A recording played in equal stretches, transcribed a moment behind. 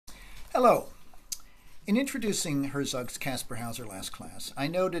Hello. In introducing Herzog's Kaspar Hauser last class, I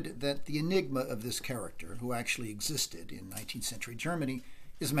noted that the enigma of this character, who actually existed in 19th century Germany,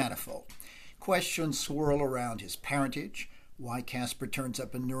 is manifold. Questions swirl around his parentage, why Kaspar turns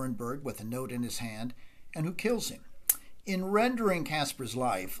up in Nuremberg with a note in his hand, and who kills him. In rendering Kaspar's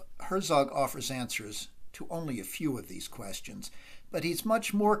life, Herzog offers answers to only a few of these questions, but he's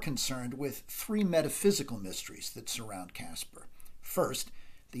much more concerned with three metaphysical mysteries that surround Kaspar. First,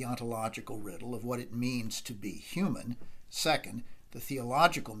 the ontological riddle of what it means to be human. Second, the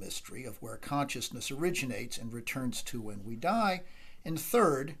theological mystery of where consciousness originates and returns to when we die. And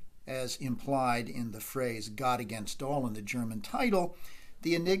third, as implied in the phrase God against all in the German title,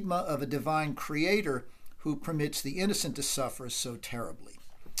 the enigma of a divine creator who permits the innocent to suffer so terribly.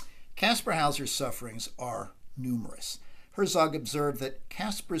 Kaspar Hauser's sufferings are numerous. Herzog observed that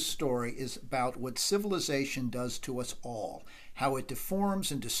Kaspar's story is about what civilization does to us all, how it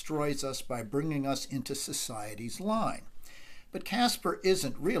deforms and destroys us by bringing us into society's line. But Kaspar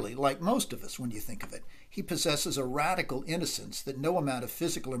isn't really like most of us when you think of it. He possesses a radical innocence that no amount of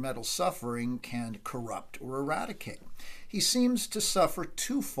physical or mental suffering can corrupt or eradicate. He seems to suffer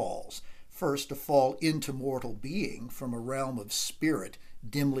two falls. First, a fall into mortal being from a realm of spirit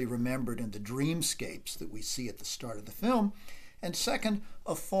dimly remembered in the dreamscapes that we see at the start of the film, and second,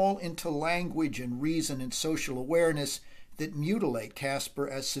 a fall into language and reason and social awareness that mutilate Kaspar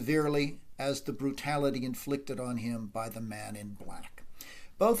as severely as the brutality inflicted on him by the man in black.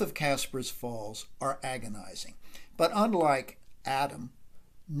 Both of Kaspar's falls are agonizing, but unlike Adam,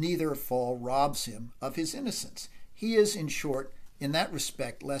 neither fall robs him of his innocence. He is, in short, in that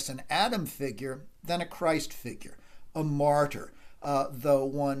respect, less an Adam figure than a Christ figure, a martyr, though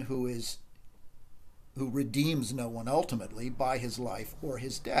one who redeems no one ultimately by his life or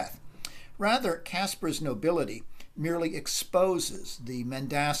his death. Rather, Kaspar's nobility merely exposes the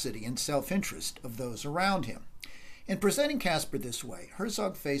mendacity and self-interest of those around him. In presenting Kaspar this way,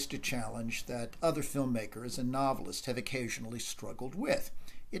 Herzog faced a challenge that other filmmakers and novelists have occasionally struggled with.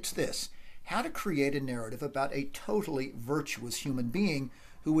 It's this: how to create a narrative about a totally virtuous human being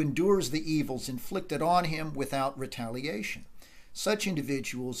who endures the evils inflicted on him without retaliation. Such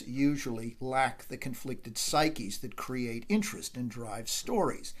individuals usually lack the conflicted psyches that create interest and drive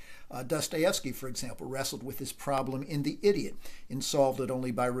stories. Dostoevsky, for example, wrestled with this problem in The Idiot and solved it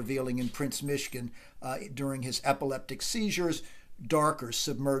only by revealing in Prince Myshkin, during his epileptic seizures, darker,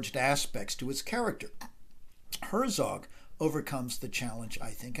 submerged aspects to his character. Herzog overcomes the challenge, I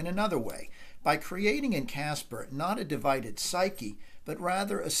think, in another way, by creating in Kaspar not a divided psyche, but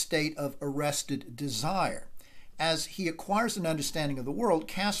rather a state of arrested desire. As he acquires an understanding of the world,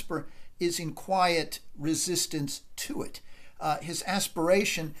 Kaspar is in quiet resistance to it. His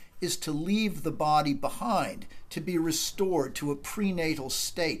aspiration is to leave the body behind, to be restored to a prenatal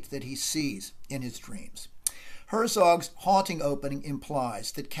state that he sees in his dreams. Herzog's haunting opening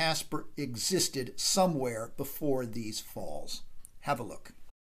implies that Kaspar existed somewhere before these falls. Have a look.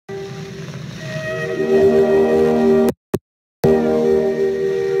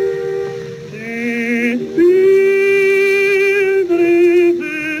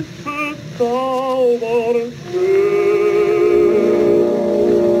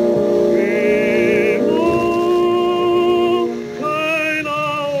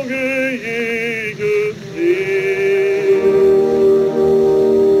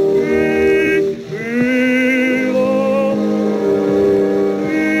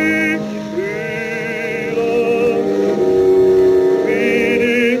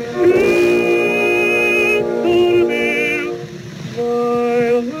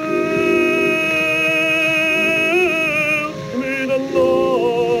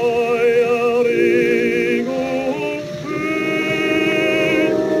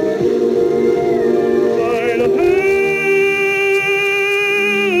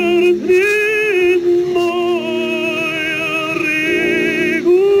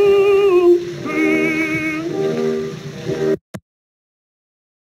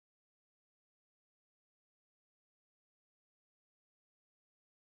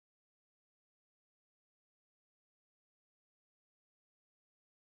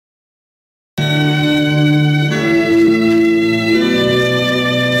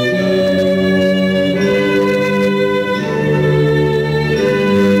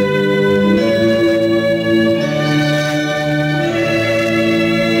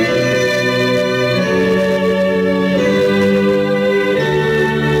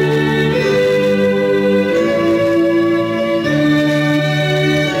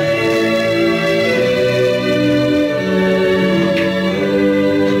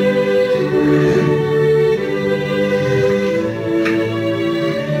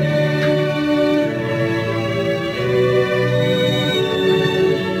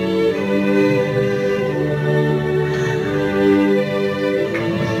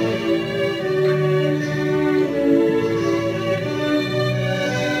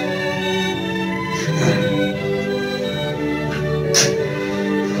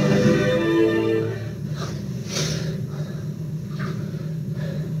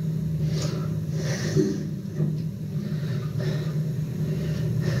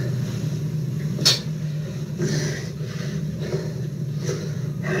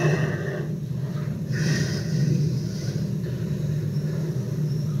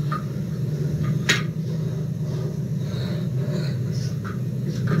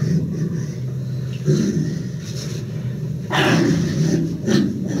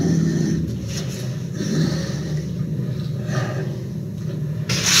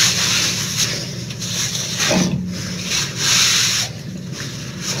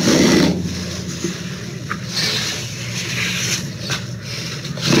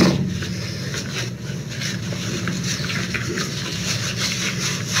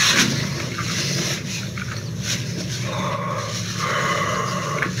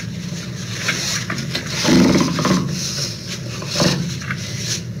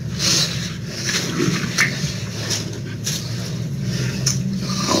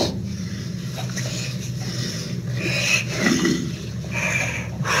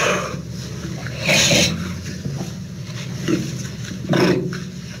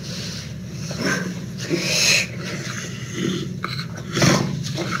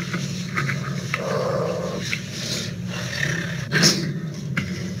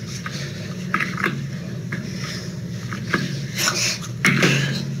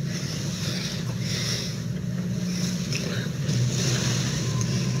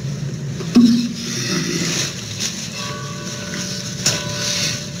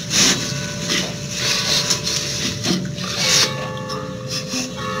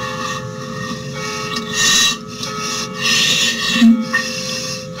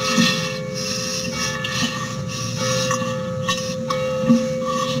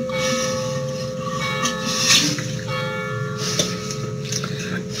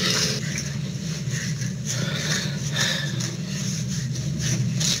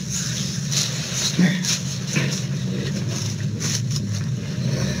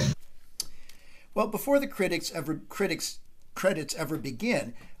 Well, before the credits ever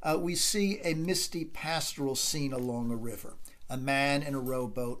begin, we see a misty pastoral scene along a river. A man in a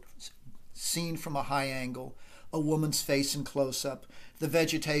rowboat, seen from a high angle, a woman's face in close-up, the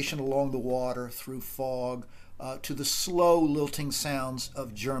vegetation along the water through fog, to the slow lilting sounds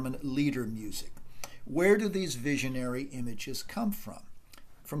of German lieder music. Where do these visionary images come from?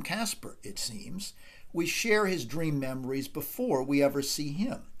 From Kaspar, it seems. We share his dream memories before we ever see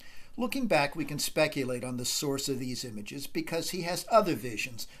him. Looking back, we can speculate on the source of these images because he has other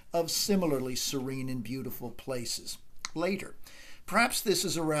visions of similarly serene and beautiful places later. Perhaps this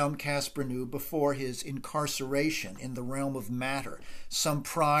is around Kaspar knew before his incarceration in the realm of matter, some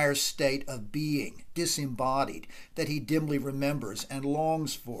prior state of being, disembodied, that he dimly remembers and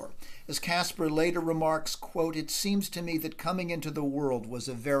longs for. As Kaspar later remarks, quote, "It seems to me that coming into the world was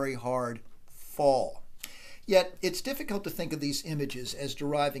a very hard fall." Yet it's difficult to think of these images as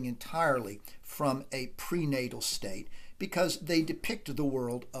deriving entirely from a prenatal state because they depict the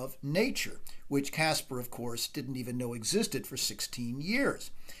world of nature, which Kaspar, of course, didn't even know existed for 16 years.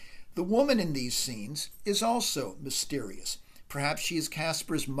 The woman in these scenes is also mysterious. Perhaps she is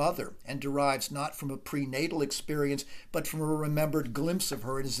Kaspar's mother and derives not from a prenatal experience, but from a remembered glimpse of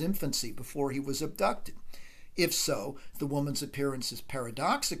her in his infancy before he was abducted. If so, the woman's appearance is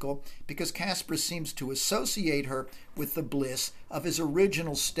paradoxical because Kaspar seems to associate her with the bliss of his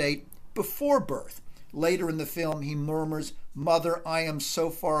original state before birth. Later in the film, he murmurs, "Mother, I am so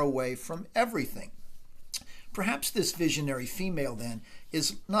far away from everything." Perhaps this visionary female, then,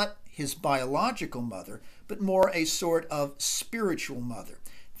 is not his biological mother, but more a sort of spiritual mother.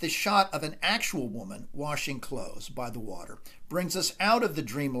 The shot of an actual woman washing clothes by the water brings us out of the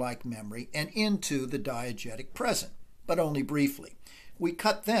dreamlike memory and into the diegetic present, but only briefly. We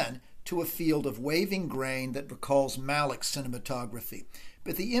cut then to a field of waving grain that recalls Malick's cinematography,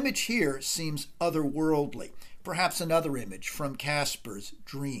 but the image here seems otherworldly, perhaps another image from Kaspar's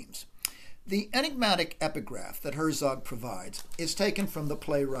dreams. The enigmatic epigraph that Herzog provides is taken from the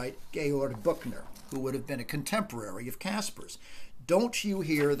playwright Georg Büchner, who would have been a contemporary of Kaspar's. "Don't you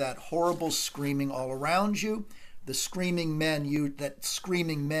hear that horrible screaming all around you? The screaming men that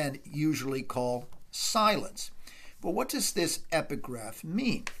screaming men usually call silence." But what does this epigraph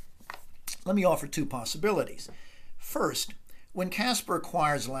mean? Let me offer two possibilities. First, when Kaspar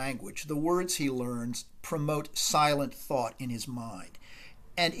acquires language, the words he learns promote silent thought in his mind.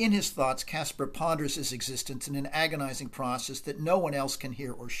 And in his thoughts, Kaspar ponders his existence in an agonizing process that no one else can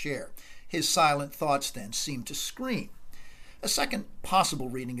hear or share. His silent thoughts then seem to scream. A second possible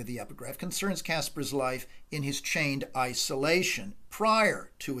reading of the epigraph concerns Kaspar's life in his chained isolation prior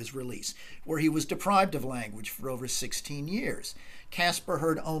to his release, where he was deprived of language for over 16 years. Kaspar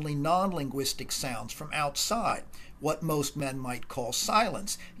heard only non-linguistic sounds from outside, what most men might call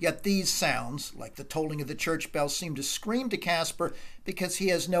silence. Yet these sounds, like the tolling of the church bell, seem to scream to Kaspar because he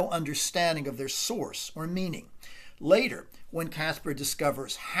has no understanding of their source or meaning. Later, when Kaspar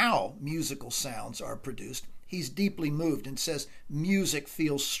discovers how musical sounds are produced, he's deeply moved and says, "Music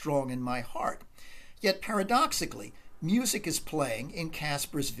feels strong in my heart." Yet paradoxically, music is playing in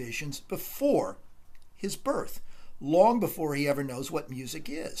Kaspar's visions before his birth, long before he ever knows what music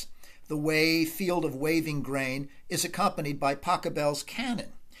is. The field of waving grain is accompanied by Pachelbel's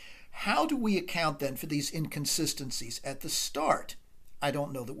canon. How do we account then for these inconsistencies at the start? I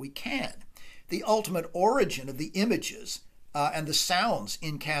don't know that we can. The ultimate origin of the images and the sounds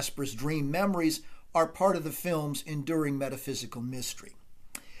in Kaspar's dream memories are part of the film's enduring metaphysical mystery.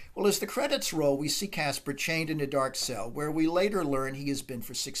 Well, as the credits roll, we see Kaspar chained in a dark cell, where we later learn he has been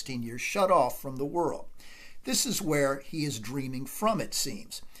for 16 years shut off from the world. This is where he is dreaming from, it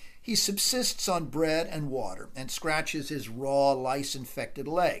seems. He subsists on bread and water and scratches his raw, lice-infected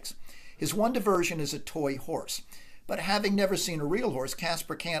legs. His one diversion is a toy horse. But having never seen a real horse,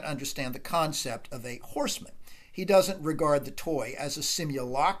 Kaspar can't understand the concept of a horseman. He doesn't regard the toy as a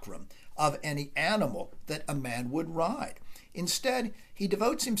simulacrum of any animal that a man would ride. Instead, he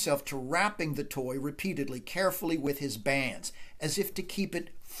devotes himself to wrapping the toy repeatedly, carefully with his bands, as if to keep it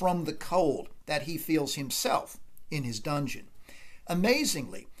from the cold that he feels himself in his dungeon.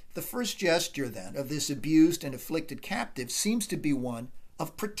 Amazingly, the first gesture, then, of this abused and afflicted captive seems to be one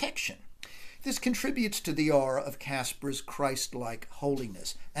of protection. This contributes to the aura of Kaspar's Christ-like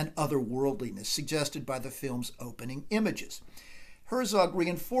holiness and otherworldliness suggested by the film's opening images. Herzog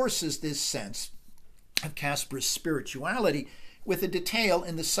reinforces this sense of Kaspar's spirituality with a detail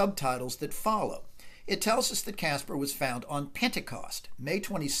in the subtitles that follow. It tells us that Kaspar was found on Pentecost, May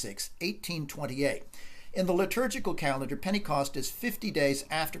 26, 1828. In the liturgical calendar, Pentecost is 50 days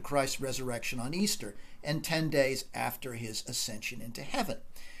after Christ's resurrection on Easter and 10 days after his ascension into heaven.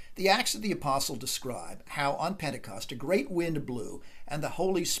 The Acts of the Apostle describe how on Pentecost a great wind blew and the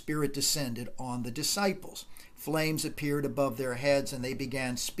Holy Spirit descended on the disciples. Flames appeared above their heads and they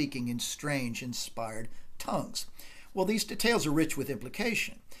began speaking in strange, inspired tongues. Well, these details are rich with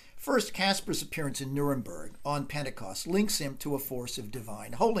implication. First, Kaspar's appearance in Nuremberg on Pentecost links him to a force of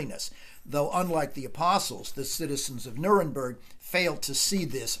divine holiness, though unlike the apostles, the citizens of Nuremberg failed to see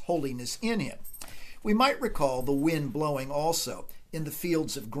this holiness in him. We might recall the wind blowing also in the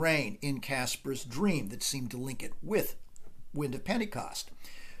fields of grain in Kaspar's dream that seemed to link it with wind of Pentecost.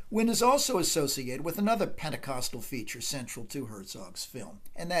 Wind is also associated with another Pentecostal feature central to Herzog's film,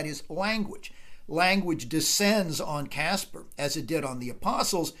 and that is language. Language descends on Kaspar, as it did on the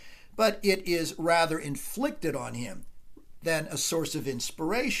apostles, but it is rather inflicted on him than a source of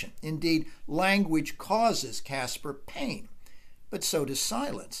inspiration. Indeed, language causes Kaspar pain, but so does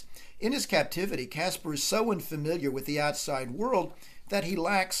silence. In his captivity, Kaspar is so unfamiliar with the outside world that he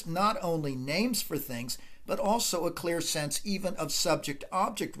lacks not only names for things, but also a clear sense even of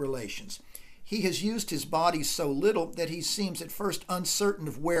subject-object relations. He has used his body so little that he seems at first uncertain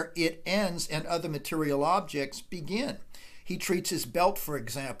of where it ends and other material objects begin. He treats his belt, for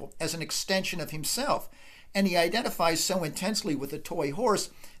example, as an extension of himself, and he identifies so intensely with a toy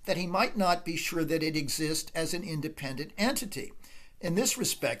horse that he might not be sure that it exists as an independent entity. In this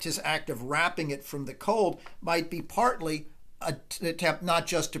respect, his act of wrapping it from the cold might be partly an attempt not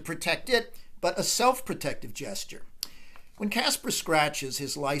just to protect it, but a self-protective gesture. When Kaspar scratches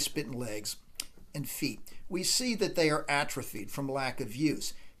his lice-bitten legs and feet, we see that they are atrophied from lack of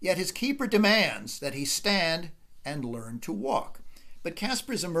use, yet his keeper demands that he stand and learn to walk. But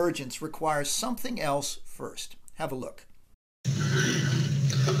Kaspar's emergence requires something else first. Have a look.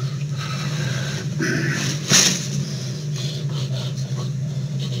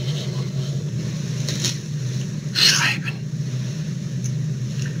 Schreiben.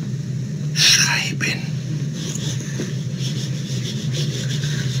 Schreiben.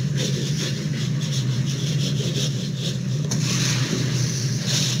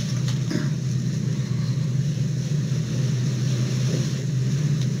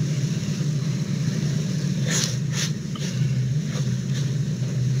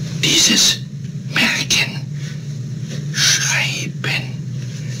 Dieses Merken. Schreiben.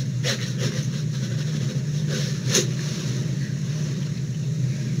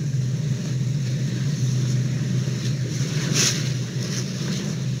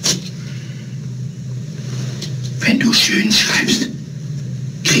 Wenn du schön schreibst,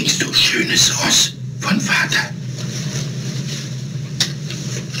 kriegst du schönes Ross von Vater.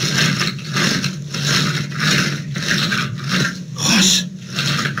 Ross.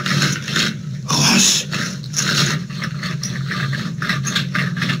 Ross.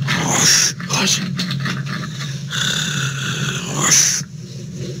 Ross. Ross. Ross.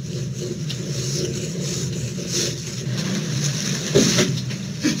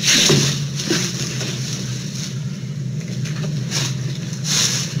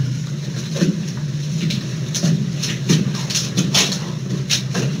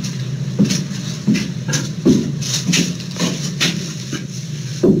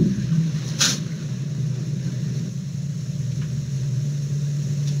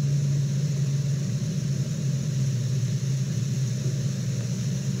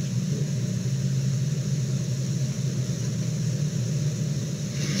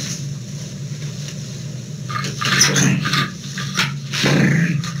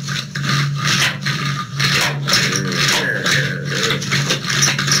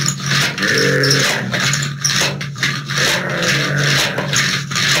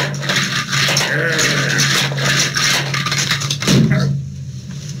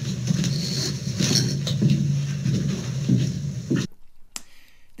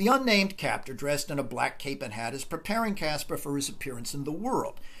 The unnamed captor, dressed in a black cape and hat, is preparing Kaspar for his appearance in the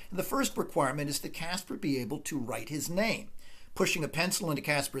world. And the first requirement is that Kaspar be able to write his name. Pushing a pencil into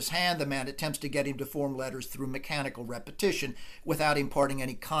Kaspar's hand, the man attempts to get him to form letters through mechanical repetition without imparting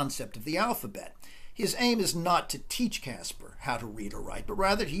any concept of the alphabet. His aim is not to teach Kaspar how to read or write, but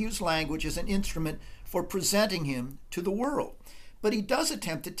rather to use language as an instrument for presenting him to the world. But he does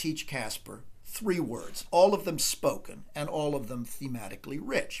attempt to teach Kaspar 3 words, all of them spoken and all of them thematically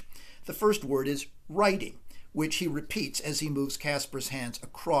rich. The first word is writing, which he repeats as he moves Kaspar's hands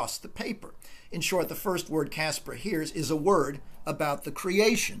across the paper. In short, the first word Kaspar hears is a word about the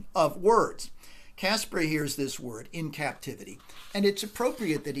creation of words. Kaspar hears this word in captivity, and it's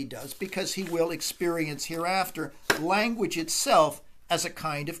appropriate that he does because he will experience hereafter language itself as a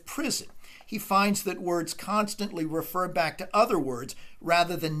kind of prison. He finds that words constantly refer back to other words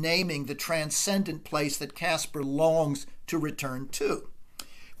rather than naming the transcendent place that Kaspar longs to return to.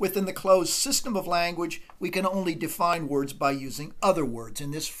 Within the closed system of language, we can only define words by using other words,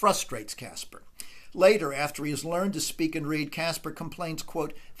 and this frustrates Kaspar. Later, after he has learned to speak and read, Kaspar complains,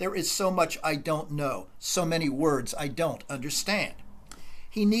 quote, "There is so much I don't know, so many words I don't understand."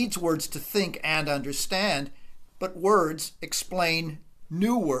 He needs words to think and understand, but words explain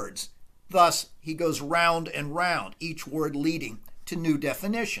new words. Thus, he goes round and round, each word leading to new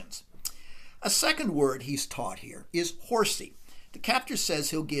definitions. A second word he's taught here is horsey. The captor says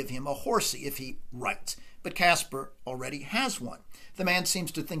he'll give him a horsey if he writes, but Kaspar already has one. The man seems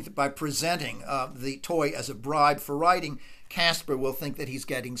to think that by presenting the toy as a bribe for writing, Kaspar will think that he's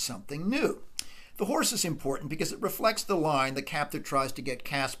getting something new. The horse is important because it reflects the line the captor tries to get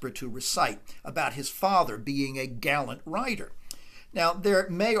Kaspar to recite about his father being a gallant rider. Now, there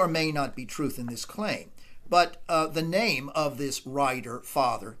may or may not be truth in this claim, but the name of this rider,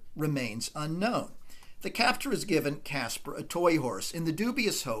 father, remains unknown. The captor has given Kaspar a toy horse in the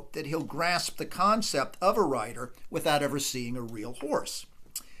dubious hope that he'll grasp the concept of a rider without ever seeing a real horse.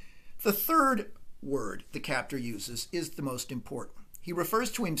 The third word the captor uses is the most important. He refers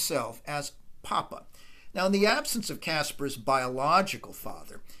to himself as Papa. Now, in the absence of Kaspar's biological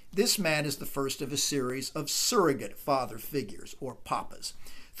father, this man is the first of a series of surrogate father figures, or papas.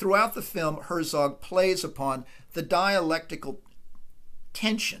 Throughout the film, Herzog plays upon the dialectical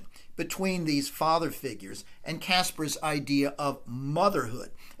tension between these father figures and Kaspar's idea of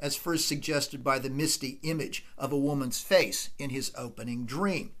motherhood, as first suggested by the misty image of a woman's face in his opening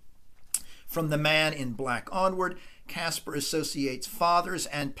dream. From The Man in Black onward, Kaspar associates fathers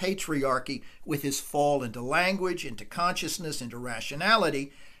and patriarchy with his fall into language, into consciousness, into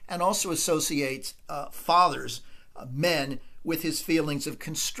rationality, and also associates fathers, men, with his feelings of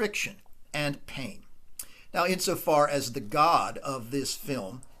constriction and pain. Now, insofar as the God of this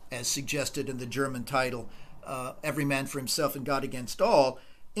film, as suggested in the German title, Every Man for Himself and God Against All,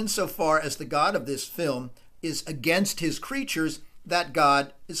 insofar as the God of this film is against his creatures, that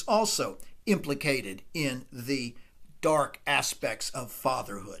God is also implicated in the dark aspects of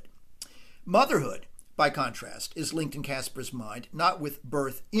fatherhood. Motherhood, by contrast, is linked in Kaspar's mind not with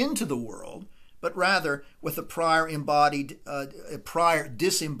birth into the world, but rather with a prior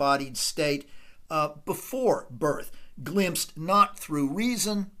disembodied state before birth, glimpsed not through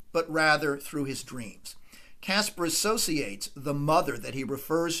reason, but rather through his dreams. Kaspar associates the mother that he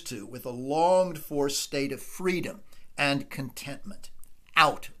refers to with a longed-for state of freedom and contentment,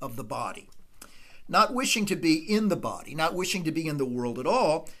 out of the body. Not wishing to be in the body, not wishing to be in the world at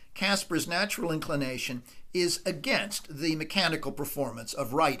all, Kaspar's natural inclination is against the mechanical performance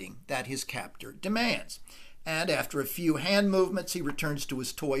of writing that his captor demands. And after a few hand movements, he returns to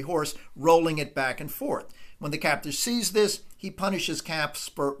his toy horse, rolling it back and forth. When the captor sees this, he punishes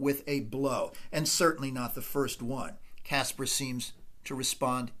Kaspar with a blow, and certainly not the first one. Kaspar seems to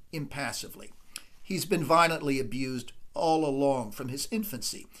respond impassively. He's been violently abused all along from his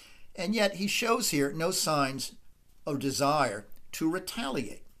infancy, and yet he shows here no signs of desire to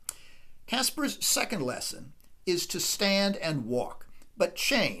retaliate. Kaspar's second lesson is to stand and walk, but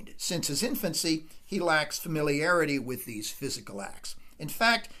chained. Since his infancy, he lacks familiarity with these physical acts. In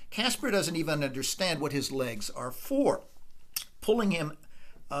fact, Kaspar doesn't even understand what his legs are for. Pulling him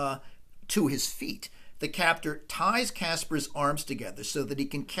to his feet, the captor ties Kaspar's arms together so that he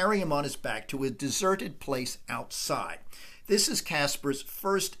can carry him on his back to a deserted place outside. This is Kaspar's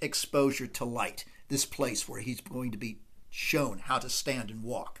first exposure to light, this place where he's going to be shown how to stand and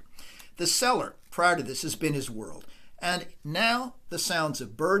walk. The cellar, prior to this, has been his world, and now the sounds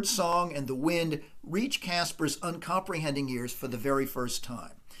of bird song and the wind reach Kaspar's uncomprehending ears for the very first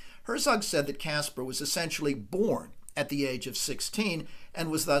time. Herzog said that Kaspar was essentially born at the age of 16 and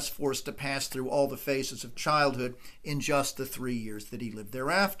was thus forced to pass through all the phases of childhood in just the 3 years that he lived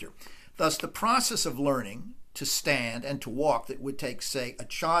thereafter. Thus, the process of learning to stand and to walk that would take, say, a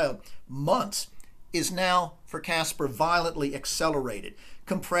child months is now, for Kaspar, violently accelerated,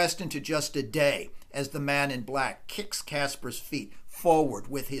 compressed into just a day, as the man in black kicks Kaspar's feet forward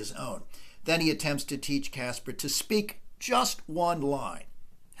with his own. Then he attempts to teach Kaspar to speak just one line.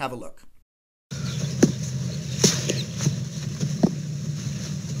 Have a look.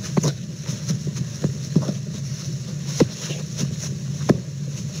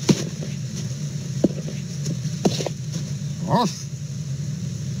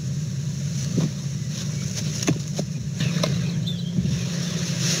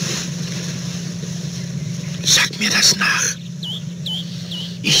 Sag mir das nach.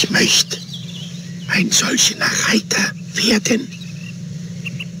 Ich möchte ein solcher Reiter werden,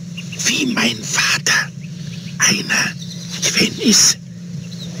 wie mein Vater einer gewesen ist.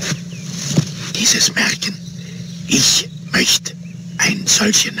 Dieses Merken, ich möchte ein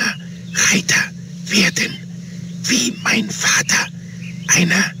solcher Reiter werden, wie mein Vater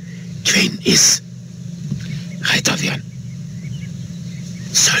einer gewesen ist. Reiter werden.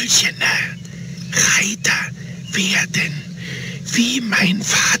 Solcher Reiter werden, wie mein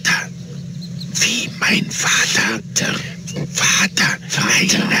Vater. Wie mein Vater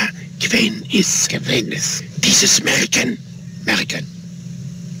einer gewesen ist. Dieses Merken.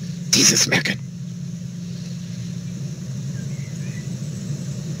 Dieses Merken.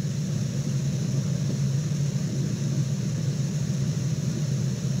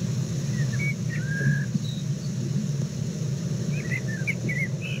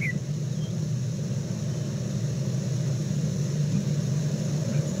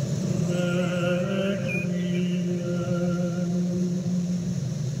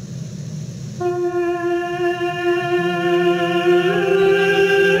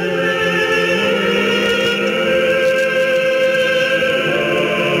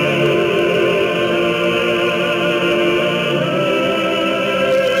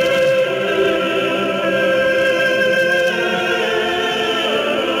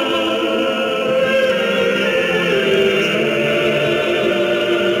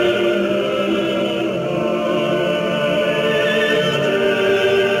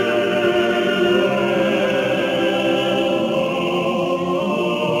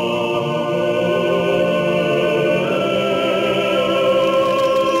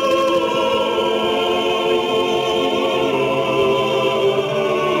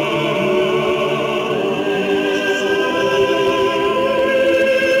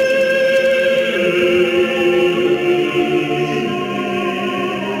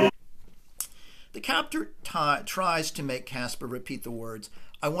 Tries to make Kaspar repeat the words,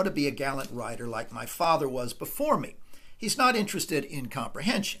 "I want to be a gallant rider like my father was before me." He's not interested in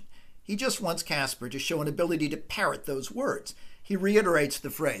comprehension. He just wants Kaspar to show an ability to parrot those words. He reiterates the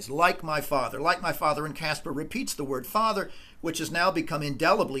phrase, like my father, and Kaspar repeats the word father, which has now become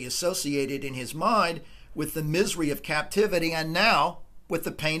indelibly associated in his mind with the misery of captivity and now with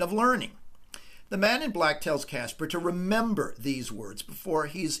the pain of learning. The man in black tells Kaspar to remember these words before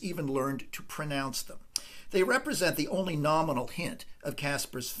he's even learned to pronounce them. They represent the only nominal hint of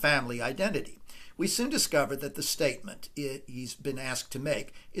Kaspar's family identity. We soon discover that the statement he's been asked to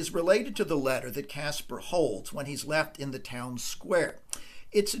make is related to the letter that Kaspar holds when he's left in the town square.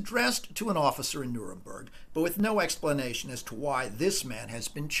 It's addressed to an officer in Nuremberg, but with no explanation as to why this man has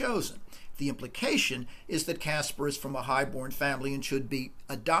been chosen. The implication is that Kaspar is from a high-born family and should be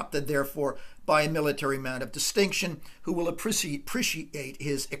adopted, therefore, by a military man of distinction who will appreciate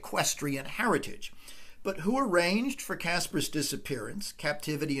his equestrian heritage. But who arranged for Kaspar's disappearance,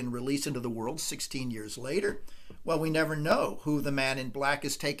 captivity, and release into the world 16 years later? Well, we never know who the man in black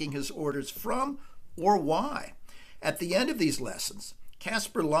is taking his orders from or why. At the end of these lessons,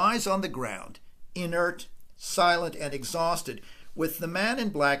 Kaspar lies on the ground, inert, silent, and exhausted, with the man in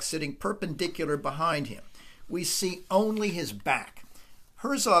black sitting perpendicular behind him. We see only his back.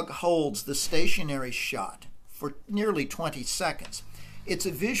 Herzog holds the stationary shot for nearly 20 seconds. It's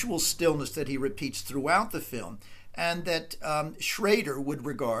a visual stillness that he repeats throughout the film and that Schrader would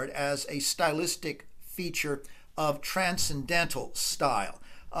regard as a stylistic feature of transcendental style,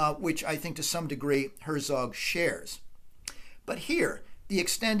 which I think to some degree Herzog shares. But here, the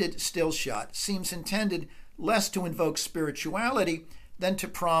extended still shot seems intended less to invoke spirituality than to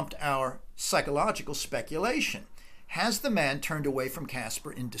prompt our psychological speculation. Has the man turned away from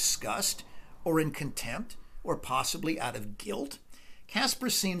Kaspar in disgust or in contempt or possibly out of guilt? Kaspar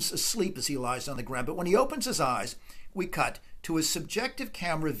seems asleep as he lies on the ground, but when he opens his eyes, we cut to a subjective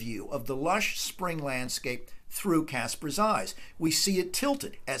camera view of the lush spring landscape through Kaspar's eyes. We see it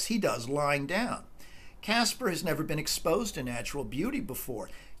tilted, as he does lying down. Kaspar has never been exposed to natural beauty before,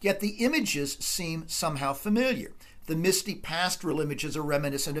 yet the images seem somehow familiar. The misty pastoral images are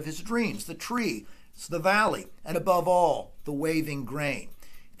reminiscent of his dreams, the tree, the valley, and above all, the waving grain.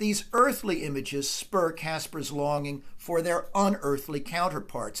 These earthly images spur Kaspar's longing for their unearthly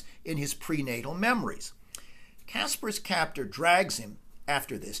counterparts in his prenatal memories. Kaspar's captor drags him,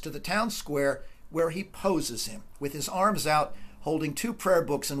 after this, to the town square where he poses him, with his arms out, holding 2 prayer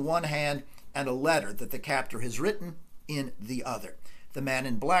books in one hand and a letter that the captor has written in the other. The man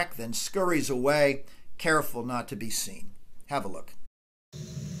in black then scurries away, careful not to be seen. Have a look.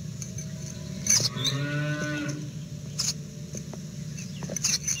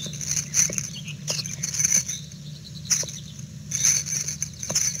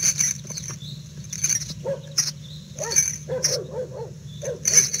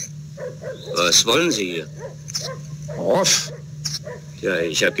 Was wollen Sie hier? Ross, Ja,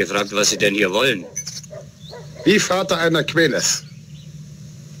 ich habe gefragt, was Sie denn hier wollen. wie Vater einer Queles.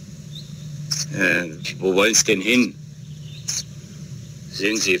 Wo wollen Sie denn hin?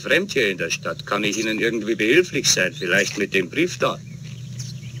 Sind Sie fremd hier in der Stadt? Kann ich Ihnen irgendwie behilflich sein? Vielleicht mit dem Brief da?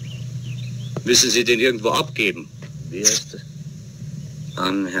 Müssen Sie den irgendwo abgeben? Wie heißt das?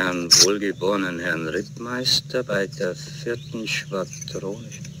 An Herrn wohlgeborenen Herrn Rittmeister bei der 4. Schwadron,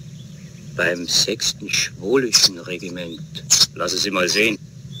 beim 6. Schwolischen Regiment. Lassen Sie mal sehen.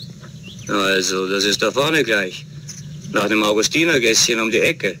 Also, das ist da vorne gleich. Nach dem Augustinergässchen um die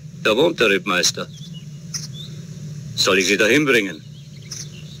Ecke. Da wohnt der Rittmeister. Soll ich Sie da hinbringen?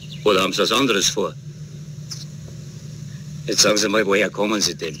 Oder haben Sie was anderes vor? Jetzt sagen Sie mal, woher kommen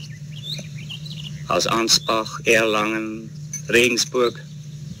Sie denn? Aus Ansbach, Erlangen, Regensburg?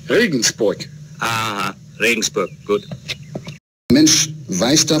 Regensburg. Aha, Regensburg, gut. Mensch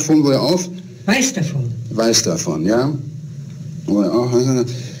weiß davon, wo er auf? Weiß davon. Weiß davon, ja. Wo er auch,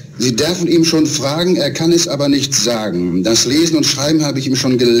 Sie dürfen ihm schon fragen, er kann es aber nicht sagen. Das Lesen und Schreiben habe ich ihm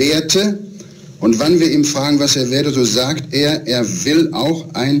schon gelehrte. Und wann wir ihm fragen, was er werde, so sagt er will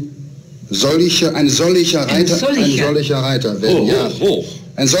auch ein solcher Reiter werden. Hoch.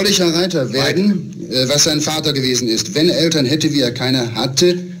 Ein solcher Reiter werden, was sein Vater gewesen ist. Wenn er Eltern hätte, wie er keine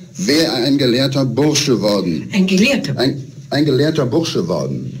hatte, wäre er ein gelehrter Bursche worden. Ein Gelehrter? Ein gelehrter Bursche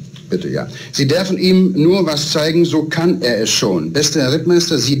worden. Bitte, ja. Sie dürfen ihm nur was zeigen, so kann er es schon. Bester Herr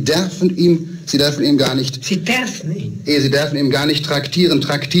Rittmeister, Sie dürfen ihm gar nicht... Sie dürfen ihn? Sie dürfen ihm gar nicht traktieren.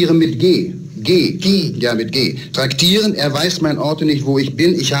 Traktieren mit G. G. Ja, mit G. Traktieren, er weiß mein Orte nicht, wo ich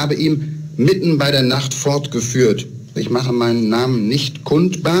bin. Ich habe ihn mitten bei der Nacht fortgeführt. Ich mache meinen Namen nicht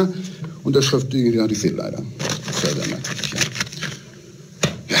kundbar. Unterschrift, die fehlt leider. Sehr, sehr merkwürdig, ja.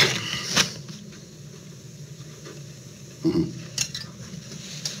 Mhm.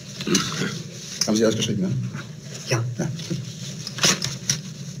 Haben Sie ausgeschrieben, ne? Ja.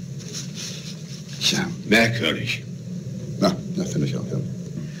 Ja. Merkwürdig. Na, das finde ich auch, ja.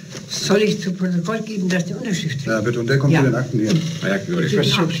 Soll ich zu Protokoll geben, dass die Unterschrift fehlt? Ja, bitte, und der kommt zu den Akten hier. Merkwürdig.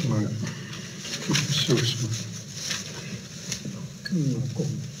 Versuch's mal. Können wir mal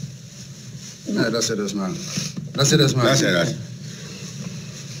gucken. Na, lass er das mal. Lass er das.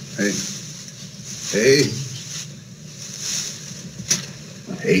 Hey.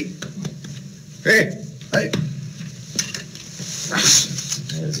 Was?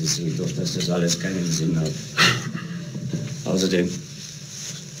 Ja, Sie sehen doch, dass das alles keinen Sinn hat. Außerdem,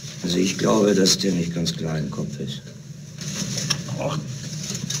 also ich glaube, dass der nicht ganz klar im Kopf ist.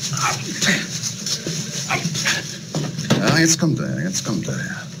 Ja, jetzt kommt er.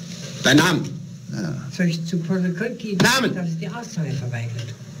 Dein Name? Ja. Soll ich zu Protokoll geben, Namen? dass es die Aussage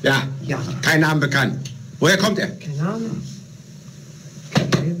verweigert? Ja. Ja. Kein Name bekannt. Woher kommt er? Keine Ahnung.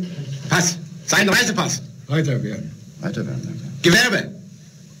 Pass. Sein Reisepass. Weiter werden. Gewerbe.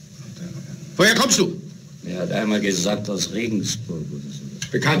 Woher kommst du? Er hat einmal gesagt, aus Regensburg oder so.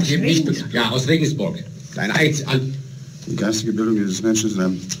 Bekannt, eben nicht bekannt. Ja, aus Regensburg. Dein Eid an. Die geistige Bildung dieses Menschen ist in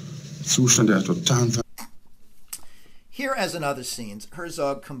einem Zustand der totalen Here, as in other scenes,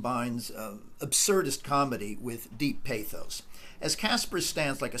 Herzog combines absurdist comedy with deep pathos. As Kaspar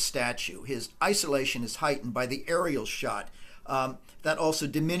stands like a statue, his isolation is heightened by the aerial shot that also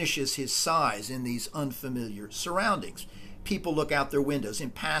diminishes his size in these unfamiliar surroundings. People look out their windows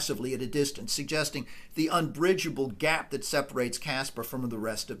impassively at a distance, suggesting the unbridgeable gap that separates Kaspar from the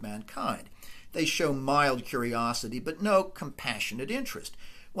rest of mankind. They show mild curiosity, but no compassionate interest.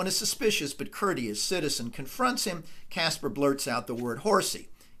 When a suspicious but courteous citizen confronts him, Kaspar blurts out the word horsey,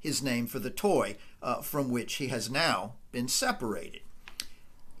 his name for the toy from which he has now been separated.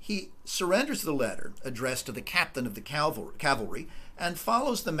 He surrenders the letter addressed to the captain of the cavalry and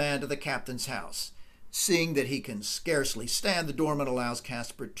follows the man to the captain's house. Seeing that he can scarcely stand, the doorman allows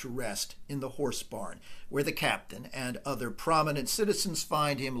Kaspar to rest in the horse barn, where the captain and other prominent citizens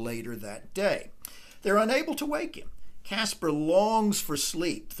find him later that day. They're unable to wake him. Kaspar longs for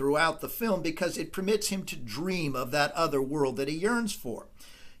sleep throughout the film because it permits him to dream of that other world that he yearns for.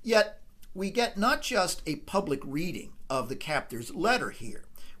 Yet, we get not just a public reading of the captor's letter here,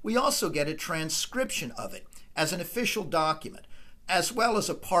 we also get a transcription of it as an official document, as well as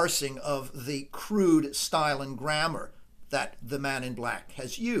a parsing of the crude style and grammar that the man in black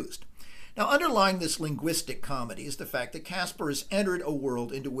has used. Now, underlying this linguistic comedy is the fact that Kaspar has entered a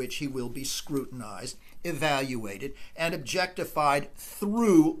world into which he will be scrutinized, evaluated, and objectified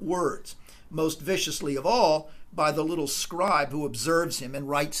through words, most viciously of all by the little scribe who observes him and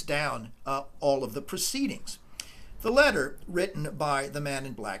writes down all of the proceedings. The letter written by the man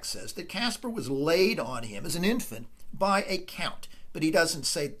in black says that Kaspar was laid on him as an infant by a count, but he doesn't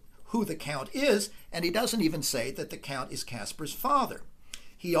say who the count is, and he doesn't even say that the count is Kaspar's father.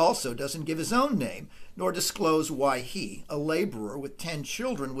 He also doesn't give his own name, nor disclose why he, a laborer with 10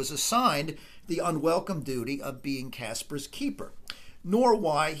 children, was assigned the unwelcome duty of being Kaspar's keeper, nor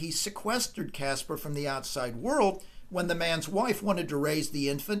why he sequestered Kaspar from the outside world when the man's wife wanted to raise the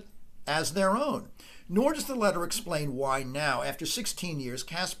infant as their own. Nor does the letter explain why now, after 16 years,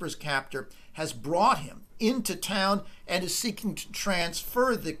 Kaspar's captor has brought him into town and is seeking to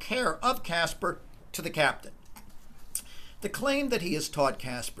transfer the care of Kaspar to the captain. The claim that he has taught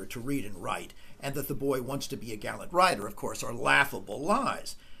Kaspar to read and write, and that the boy wants to be a gallant writer, of course, are laughable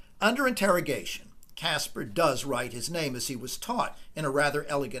lies. Under interrogation, Kaspar does write his name as he was taught, in a rather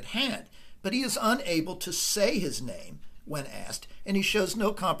elegant hand, but he is unable to say his name when asked, and he shows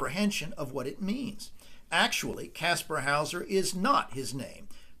no comprehension of what it means. Actually, Kaspar Hauser is not his name,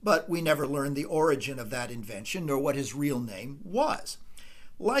 but we never learn the origin of that invention nor what his real name was.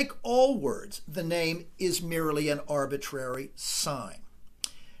 Like all words, the name is merely an arbitrary sign.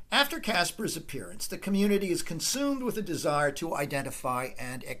 After Kaspar's appearance, the community is consumed with a desire to identify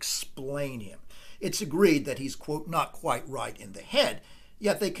and explain him. It's agreed that he's, quote, not quite right in the head,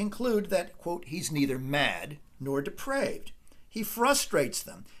 yet they conclude that, quote, he's neither mad nor depraved. He frustrates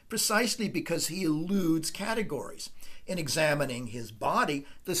them precisely because he eludes categories. In examining his body,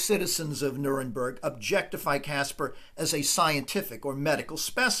 the citizens of Nuremberg objectify Kaspar as a scientific or medical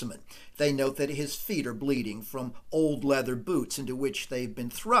specimen. They note that his feet are bleeding from old leather boots into which they've been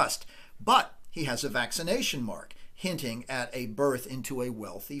thrust, but he has a vaccination mark, hinting at a birth into a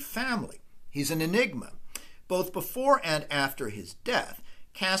wealthy family. He's an enigma. Both before and after his death,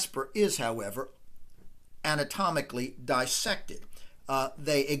 Kaspar is, however, anatomically dissected.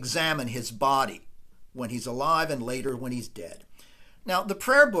 They examine his body when he's alive and later when he's dead. Now, the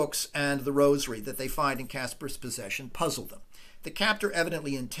prayer books and the rosary that they find in Kaspar's possession puzzle them. The captor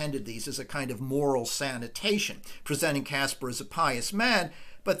evidently intended these as a kind of moral sanitation, presenting Kaspar as a pious man,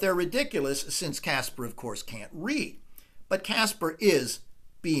 but they're ridiculous since Kaspar, of course, can't read. But Kaspar is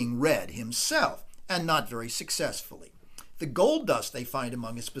being read himself, and not very successfully. The gold dust they find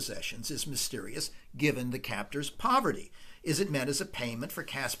among his possessions is mysterious, given the captor's poverty. Is it meant as a payment for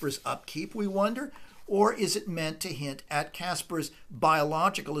Kaspar's upkeep, we wonder? Or is it meant to hint at Kaspar's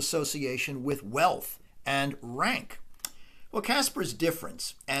biological association with wealth and rank? Well, Kaspar's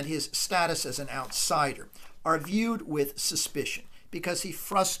difference and his status as an outsider are viewed with suspicion because he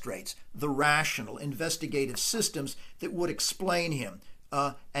frustrates the rational, investigative systems that would explain him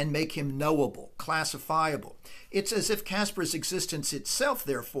and make him knowable, classifiable. It's as if Kaspar's existence itself,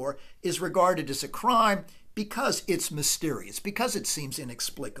 therefore, is regarded as a crime because it's mysterious, because it seems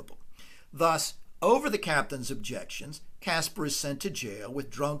inexplicable. Thus, over the captain's objections, Kaspar is sent to jail with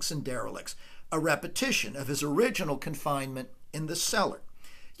drunks and derelicts, a repetition of his original confinement in the cellar.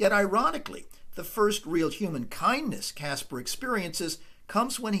 Yet ironically, the first real human kindness Kaspar experiences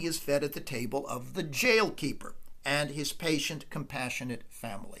comes when he is fed at the table of the jailkeeper and his patient, compassionate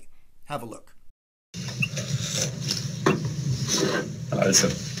family. Have a look. Also,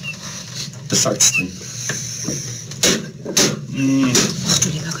 das sagst du. Ach du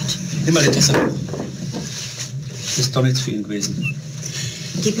lieber Gott. Nimm mal die Tasse. Das ist doch nichts für ihn gewesen.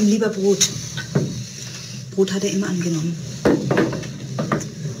 Gib ihm lieber Brot. Brot hat er immer angenommen.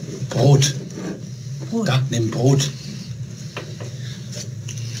 Brot. Brot. Da, nimm Brot.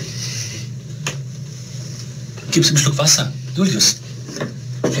 Gib's ihm einen Schluck Wasser. Julius,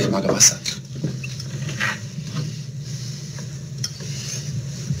 vielleicht mag er Wasser.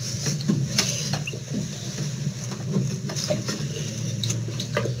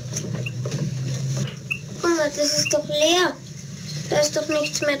 Mama, das ist doch leer. Da ist doch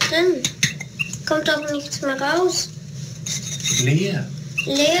nichts mehr drin. Kommt doch nichts mehr raus. Leer.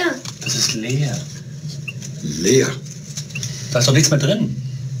 Leer. Das ist leer. Leer. Da ist doch nichts mehr drin.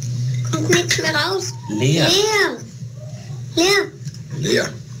 Kommt nichts mehr raus. Leer. Leer. Leer.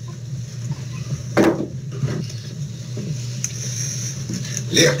 Leer.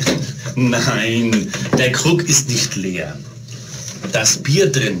 Leer. Nein, der Krug ist nicht leer. Das Bier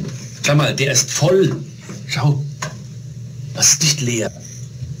drin, schau mal, der ist voll. Schau, das ist nicht leer.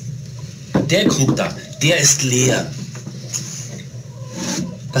 Der Krug da, der ist leer.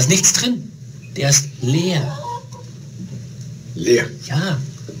 Da ist nichts drin. Der ist leer. Leer. Ja,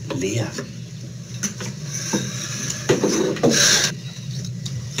 leer.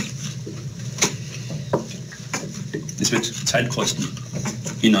 Es wird Zeit kosten,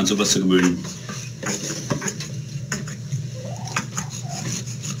 ihn an sowas zu gewöhnen.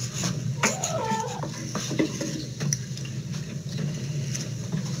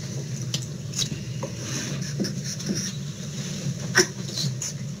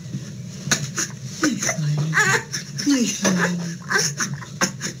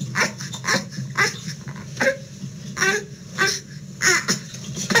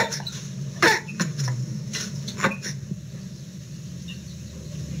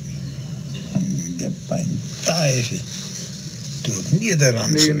 Teufel. Tut mir der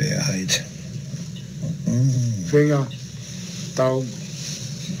Ranzen weh heute. Finger, Daumen,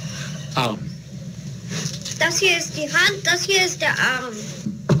 Arm. Das hier ist die Hand, das hier ist der Arm.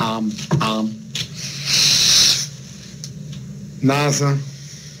 Arm, Arm. Nase,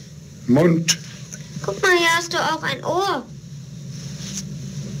 Mund. Guck mal, hier hast du auch ein Ohr.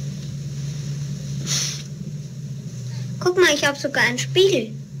 Guck mal, ich habe sogar einen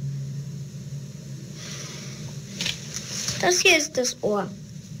Spiegel. Das hier ist das Ohr.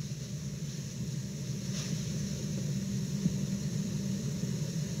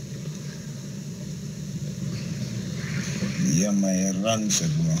 Ja, meine Ranzen,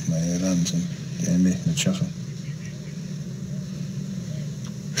 meine Ranzen. Der mich nicht schaffen.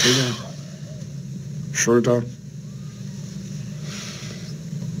 Finger, Schulter,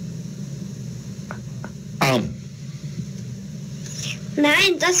 Arm.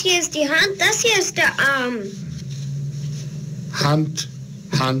 Nein, das hier ist die Hand, das hier ist der Arm. Hand,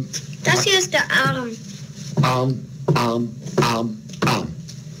 Hand. Das hier ist der Arm. Arm, Arm, Arm, Arm.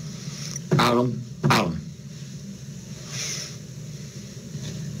 Arm, Arm.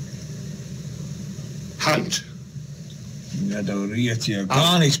 Hand. Ja, da riecht ja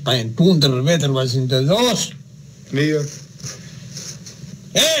gar nichts bei einem Bunderwetter. Was ist denn da los? Knie.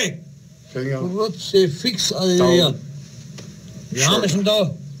 Hey! Finger. Rotze fix, Alter. Wir haben es denn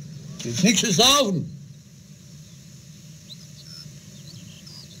da. Jetzt nichts zu saugen.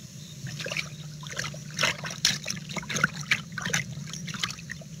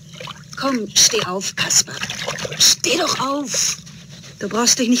 Komm, steh auf, Kaspar. Steh doch auf. Du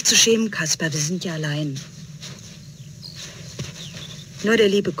brauchst dich nicht zu schämen, Kaspar. Wir sind ja allein. Nur der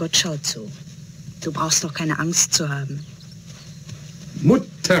liebe Gott schaut zu. Du brauchst doch keine Angst zu haben.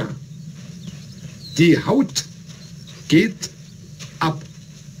 Mutter. Die Haut geht ab.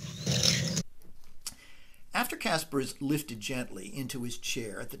 After Kaspar is lifted gently into his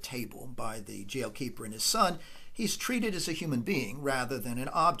chair at the table by the jailkeeper and his son, he's treated as a human being rather than an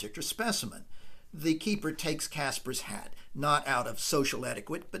object or specimen. The keeper takes Kaspar's hat, not out of social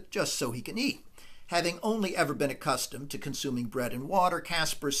etiquette, but just so he can eat. Having only ever been accustomed to consuming bread and water,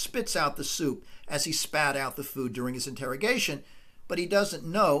 Kaspar spits out the soup as he spat out the food during his interrogation, but he doesn't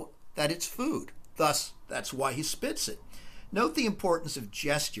know that it's food. Thus, that's why he spits it. Note the importance of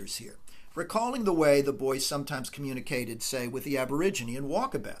gestures here, recalling the way the boys sometimes communicated, say, with the Aborigine in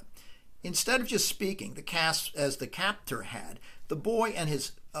Walkabout. Instead of just speaking, as the captor had, the boy and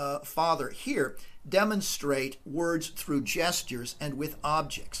his father here demonstrate words through gestures and with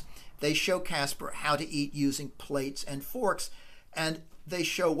objects. They show Kaspar how to eat using plates and forks, and they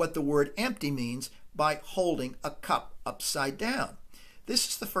show what the word empty means by holding a cup upside down. This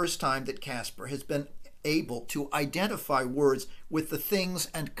is the first time that Kaspar has been able to identify words with the things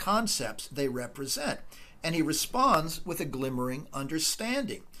and concepts they represent, and he responds with a glimmering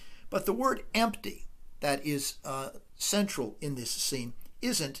understanding. But the word empty, that is central in this scene,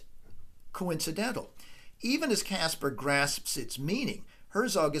 isn't coincidental. Even as Kaspar grasps its meaning,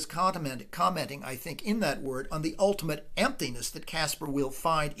 Herzog is commenting, I think, in that word on the ultimate emptiness that Kaspar will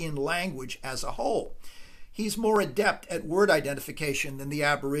find in language as a whole. He's more adept at word identification than the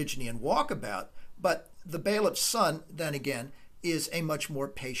Aborigine in Walkabout, but the bailiff's son, then again, is a much more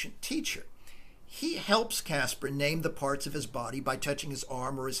patient teacher. He helps Kaspar name the parts of his body by touching his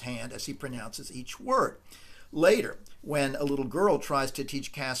arm or his hand as he pronounces each word. Later, when a little girl tries to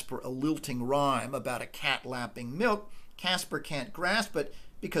teach Kaspar a lilting rhyme about a cat lapping milk, Kaspar can't grasp it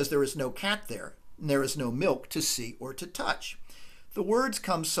because there is no cat there, and there is no milk to see or to touch. The words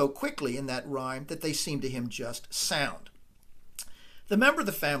come so quickly in that rhyme that they seem to him just sound. The member of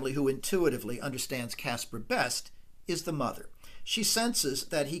the family who intuitively understands Kaspar best is the mother. She senses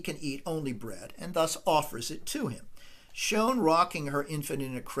that he can eat only bread and thus offers it to him. Shown rocking her infant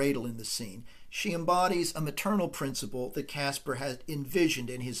in a cradle in the scene, she embodies a maternal principle that Kaspar had envisioned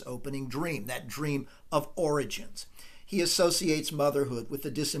in his opening dream, that dream of origins. He associates motherhood with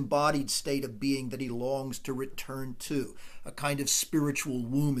the disembodied state of being that he longs to return to, a kind of spiritual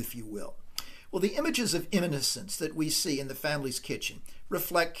womb, if you will. Well, the images of innocence that we see in the family's kitchen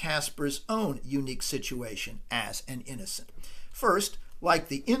reflect Kaspar's own unique situation as an innocent. First, like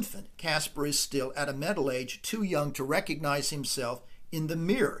the infant, Kaspar is still at a mental age too young to recognize himself in the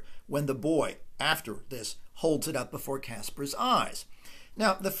mirror when the boy, after this, holds it up before Kaspar's eyes.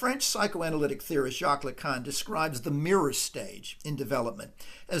 Now, the French psychoanalytic theorist Jacques Lacan describes the mirror stage in development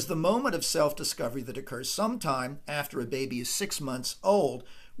as the moment of self-discovery that occurs sometime after a baby is 6 months old,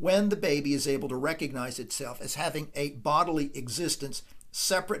 when the baby is able to recognize itself as having a bodily existence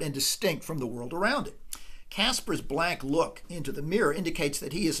separate and distinct from the world around it. Kaspar's blank look into the mirror indicates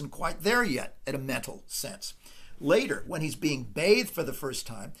that he isn't quite there yet at a mental sense. Later, when he's being bathed for the first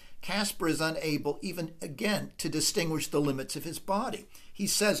time, Kaspar is unable even again to distinguish the limits of his body. He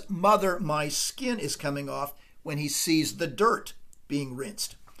says, "Mother, my skin is coming off," when he sees the dirt being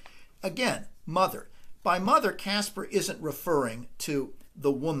rinsed. Again, mother. By mother, Kaspar isn't referring to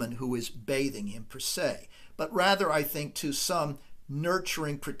the woman who is bathing him per se, but rather, I think, to some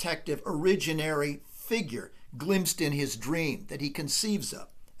nurturing, protective, originary figure glimpsed in his dream that he conceives of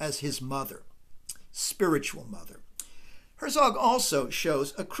as his mother, spiritual mother. Herzog also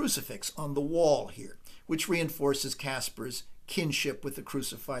shows a crucifix on the wall here, which reinforces Kaspar's kinship with the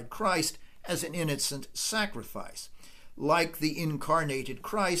crucified Christ as an innocent sacrifice. Like the incarnated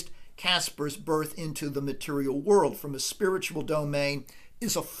Christ, Kaspar's birth into the material world from a spiritual domain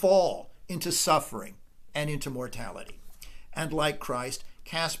is a fall into suffering and into mortality. And like Christ,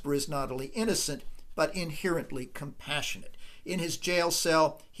 Kaspar is not only innocent, but inherently compassionate. In his jail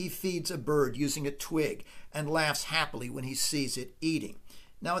cell, he feeds a bird using a twig and laughs happily when he sees it eating.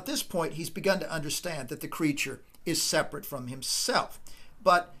 Now, at this point, he's begun to understand that the creature is separate from himself.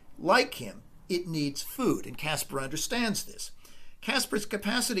 But like him, it needs food, and Kaspar understands this. Kaspar's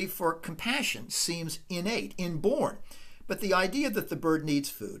capacity for compassion seems innate, inborn, but the idea that the bird needs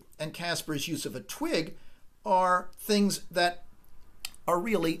food and Kaspar's use of a twig are things that are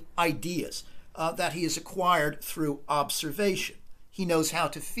really ideas that he has acquired through observation. He knows how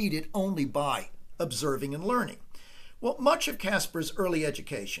to feed it only by observing and learning. Well, much of Kaspar's early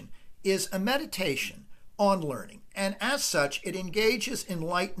education is a meditation on learning, and as such, it engages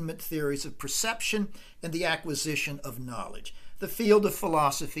Enlightenment theories of perception and the acquisition of knowledge, the field of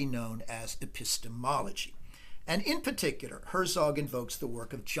philosophy known as epistemology. And in particular, Herzog invokes the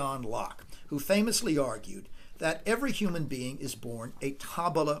work of John Locke, who famously argued that every human being is born a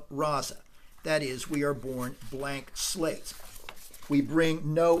tabula rasa. That is, we are born blank slates. We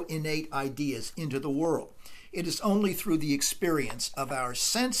bring no innate ideas into the world. It is only through the experience of our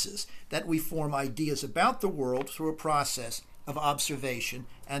senses that we form ideas about the world through a process of observation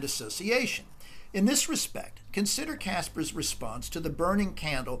and association. In this respect, consider Kaspar's response to the burning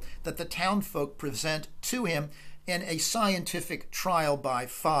candle that the townfolk present to him in a scientific trial by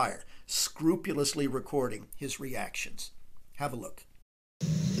fire, scrupulously recording his reactions. Have a look.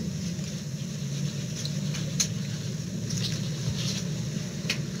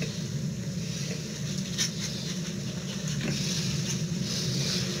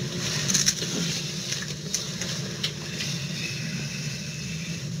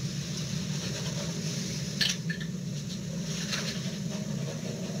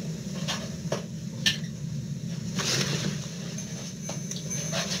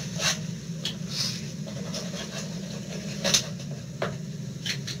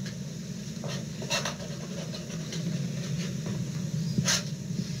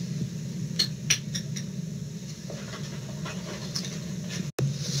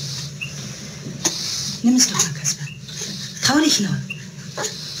 Nimm es doch mal, Kaspar. Trau dich nur.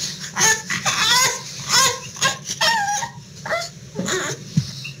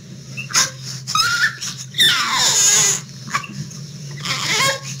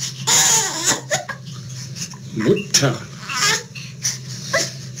 Mutter,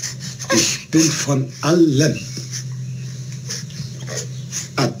 ich bin von allem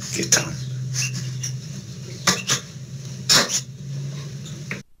abgetan.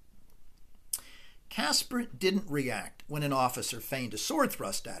 Kaspar didn't react when an officer feigned a sword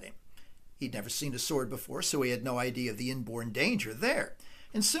thrust at him. He'd never seen a sword before, so he had no idea of the inborn danger there.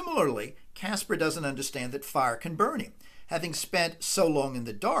 And similarly, Kaspar doesn't understand that fire can burn him. Having spent so long in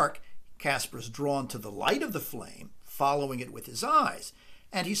the dark, Kaspar's drawn to the light of the flame, following it with his eyes,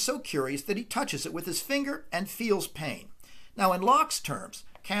 and he's so curious that he touches it with his finger and feels pain. Now, in Locke's terms,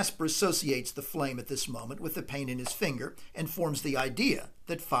 Kaspar associates the flame at this moment with the pain in his finger and forms the idea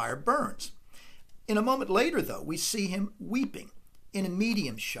that fire burns. In a moment later, though, we see him weeping in a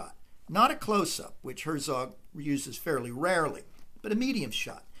medium shot, not a close-up, which Herzog uses fairly rarely, but a medium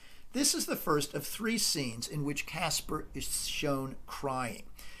shot. This is the first of 3 scenes in which Kaspar is shown crying.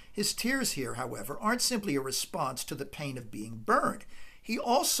 His tears here, however, aren't simply a response to the pain of being burned. He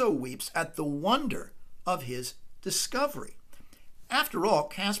also weeps at the wonder of his discovery. After all,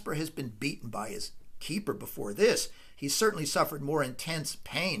 Kaspar has been beaten by his keeper before this. He certainly suffered more intense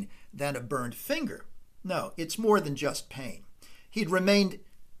pain than a burned finger. No, it's more than just pain. He'd remained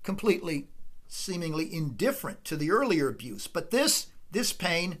completely, seemingly indifferent to the earlier abuse, but this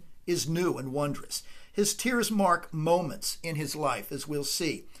pain is new and wondrous. His tears mark moments in his life, as we'll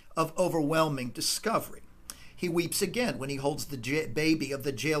see, of overwhelming discovery. He weeps again when he holds the baby of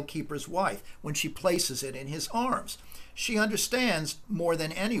the jailkeeper's wife, when she places it in his arms. She understands more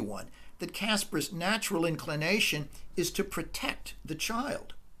than anyone that Kaspar's natural inclination is to protect the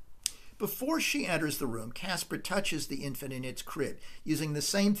child. Before she enters the room, Kaspar touches the infant in its crib, using the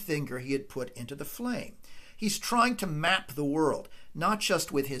same finger he had put into the flame. He's trying to map the world, not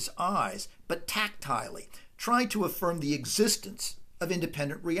just with his eyes, but tactilely, trying to affirm the existence of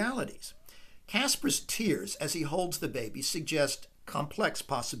independent realities. Kaspar's tears as he holds the baby suggest complex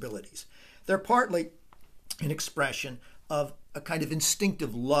possibilities. They're partly an expression of a kind of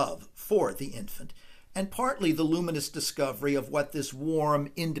instinctive love for the infant, and partly the luminous discovery of what this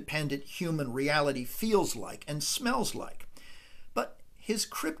warm, independent human reality feels like and smells like. But his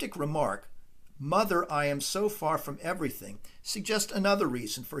cryptic remark, "Mother, I am so far from everything," suggests another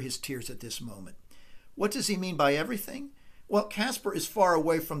reason for his tears at this moment. What does he mean by everything? Well, Kaspar is far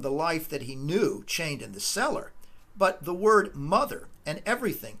away from the life that he knew, chained in the cellar. But the word mother and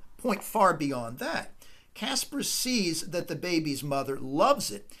everything point far beyond that. Kaspar sees that the baby's mother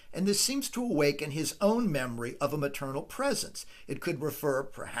loves it, and this seems to awaken his own memory of a maternal presence. It could refer,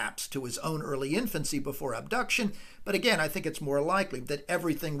 perhaps, to his own early infancy before abduction, but again, I think it's more likely that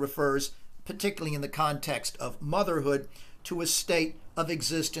everything refers, particularly in the context of motherhood, to a state of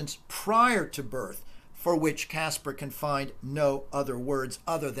existence prior to birth, for which Kaspar can find no other words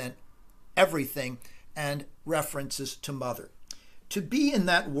other than everything and references to mother. To be in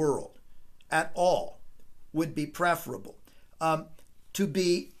that world at all would be preferable. To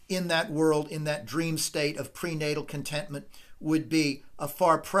be in that world, in that dream state of prenatal contentment, would be a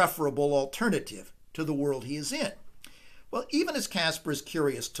far preferable alternative to the world he is in. Well, even as Kaspar is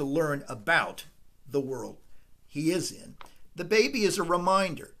curious to learn about the world he is in, the baby is a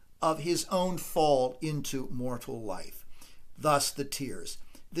reminder of his own fall into mortal life. Thus the tears.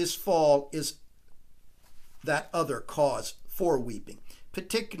 This fall is that other cause for weeping,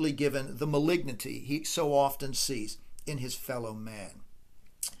 particularly given the malignity he so often sees in his fellow man.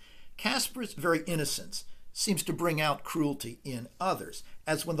 Kaspar's very innocence seems to bring out cruelty in others,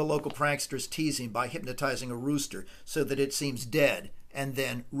 as when the local pranksters tease him by hypnotizing a rooster so that it seems dead and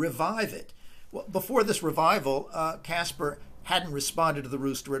then revive it. Well, before this revival, Kaspar hadn't responded to the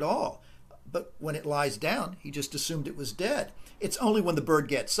rooster at all, but when it lies down, he just assumed it was dead. It's only when the bird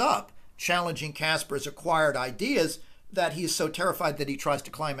gets up, challenging Kaspar's acquired ideas, that he is so terrified that he tries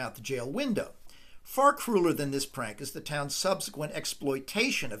to climb out the jail window. Far crueler than this prank is the town's subsequent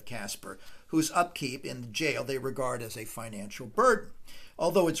exploitation of Kaspar, whose upkeep in the jail they regard as a financial burden.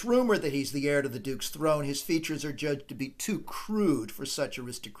 Although it's rumored that he's the heir to the Duke's throne, his features are judged to be too crude for such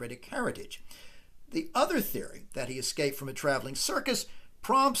aristocratic heritage. The other theory, that he escaped from a traveling circus,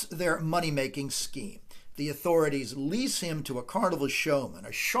 prompts their money-making scheme. The authorities lease him to a carnival showman,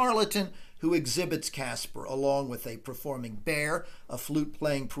 a charlatan who exhibits Kaspar along with a performing bear, a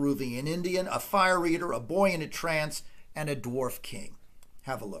flute-playing Peruvian Indian, a fire eater, a boy in a trance, and a dwarf king.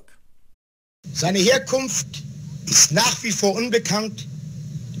 Have a look. Seine Herkunft ist nach wie vor unbekannt.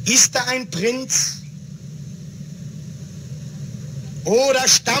 Ist ein Prinz? Oder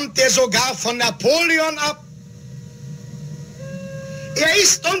stammt sogar von Napoleon ab?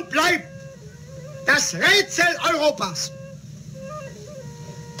 Ist und bleibt das Rätsel Europas.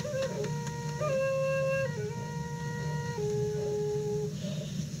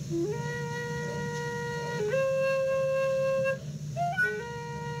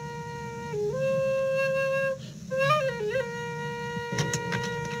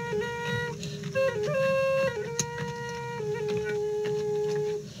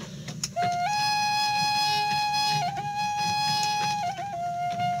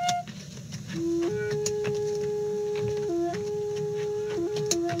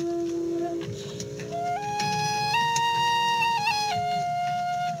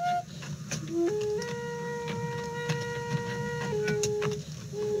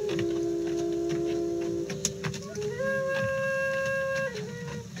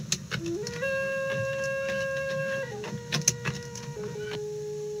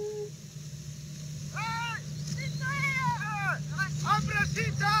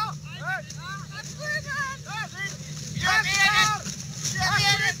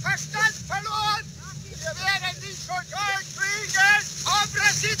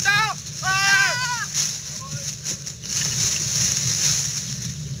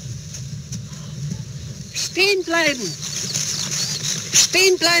 Stehen bleiben!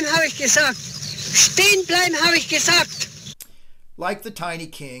 Stehen bleiben, habe ich gesagt! Stehen bleiben, habe ich gesagt! Like the tiny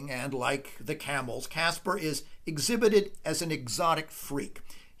king and like the camels, Kaspar is exhibited as an exotic freak.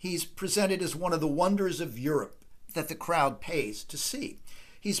 He's presented as one of the wonders of Europe that the crowd pays to see.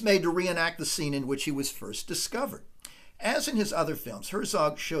 He's made to reenact the scene in which he was first discovered. As in his other films,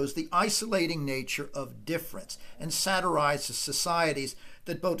 Herzog shows the isolating nature of difference and satirizes societies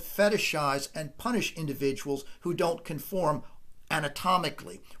that both fetishize and punish individuals who don't conform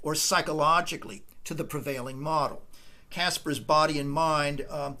anatomically or psychologically to the prevailing model. Kaspar's body and mind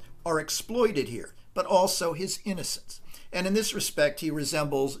are exploited here, but also his innocence. And in this respect, he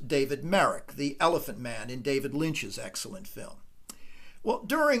resembles David Merrick, the Elephant Man in David Lynch's excellent film. Well,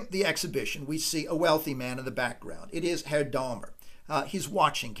 during the exhibition, we see a wealthy man in the background. It is Herr Dahmer. He's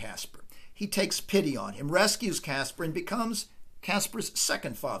watching Kaspar. He takes pity on him, rescues Kaspar, and becomes Kaspar's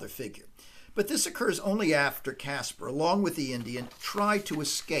second father figure. But this occurs only after Kaspar, along with the Indian, try to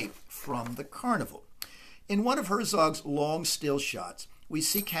escape from the carnival. In one of Herzog's long still shots, we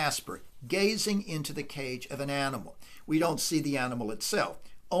see Kaspar gazing into the cage of an animal. We don't see the animal itself,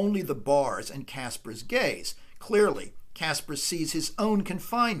 only the bars and Kaspar's gaze. Clearly, Kaspar sees his own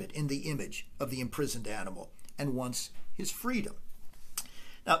confinement in the image of the imprisoned animal and wants his freedom.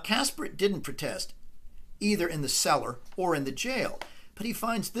 Now, Kaspar didn't protest either in the cellar or in the jail, but he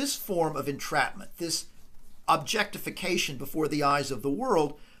finds this form of entrapment, this objectification before the eyes of the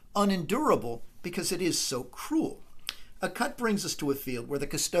world, unendurable because it is so cruel. A cut brings us to a field where the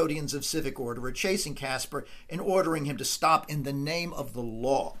custodians of civic order are chasing Kaspar and ordering him to stop in the name of the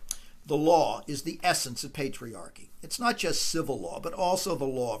law. The law is the essence of patriarchy. It's not just civil law, but also the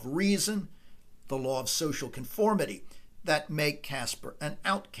law of reason, the law of social conformity that make Kaspar an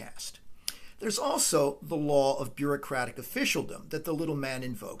outcast. There's also the law of bureaucratic officialdom that the little man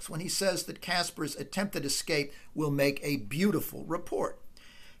invokes when he says that Kaspar's attempted escape will make a beautiful report.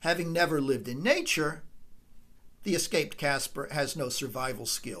 Having never lived in nature, the escaped Kaspar has no survival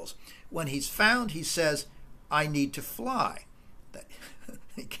skills. When he's found, he says, "I need to fly."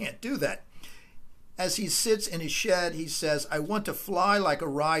 He can't do that. As he sits in his shed, he says, "I want to fly like a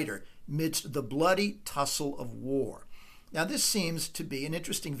rider midst the bloody tussle of war." Now, this seems to be an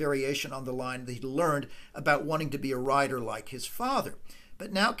interesting variation on the line that he learned about wanting to be a rider like his father.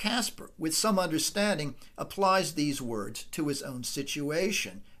 But now Kaspar, with some understanding, applies these words to his own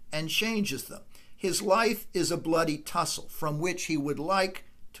situation and changes them. His life is a bloody tussle from which he would like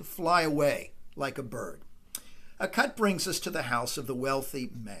to fly away like a bird. A cut brings us to the house of the wealthy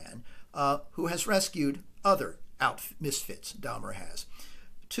man who has rescued other misfits, Dahmer has.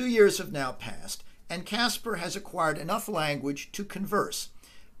 2 years have now passed, and Kaspar has acquired enough language to converse,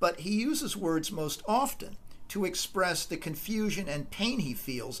 but he uses words most often to express the confusion and pain he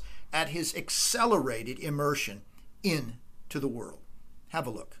feels at his accelerated immersion into the world. Have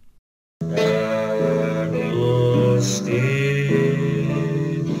a look.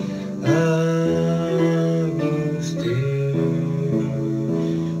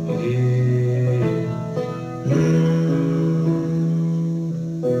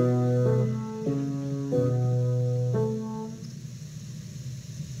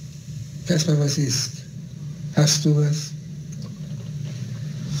 Kaspar, was ist? Hast du was?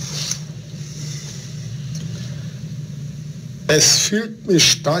 Es fühlt mich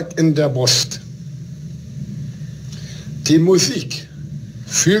stark in der Brust. Die Musik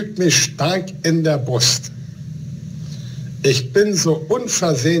fühlt mich stark in der Brust. Ich bin so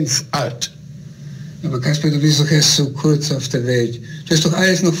unversehens alt. Aber Kaspar, du bist doch erst so kurz auf der Welt. Du hast doch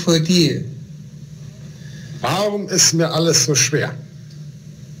alles noch vor dir. Warum ist mir alles so schwer?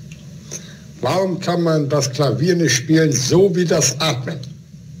 Warum kann man das Klavier nicht spielen, so wie das Atmen?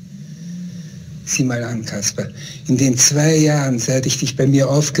 Sieh mal an, Kaspar. In den 2 Jahren, seit ich dich bei mir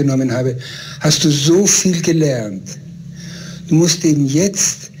aufgenommen habe, hast du so viel gelernt. Du musst eben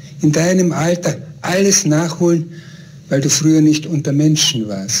jetzt, in deinem Alter, alles nachholen, weil du früher nicht unter Menschen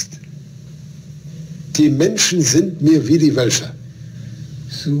warst. Die Menschen sind mir wie die Wölfe.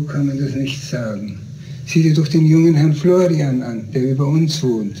 So kann man das nicht sagen. Sieh dir doch den jungen Herrn Florian an, der über uns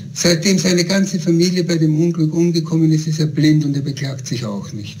wohnt. Seitdem seine ganze Familie bei dem Unglück umgekommen ist, ist er blind und er beklagt sich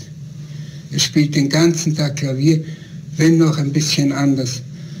auch nicht. Er spielt den ganzen Tag Klavier, wenn noch ein bisschen anders,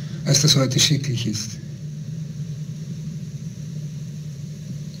 als das heute schicklich ist.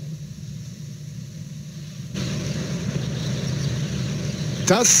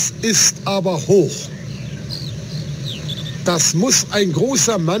 Das ist aber hoch. Das muss ein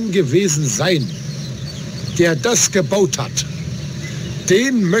großer Mann gewesen sein, der das gebaut hat.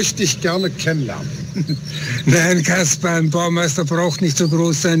 Den möchte ich gerne kennenlernen. Nein, Kaspar, ein Baumeister braucht nicht so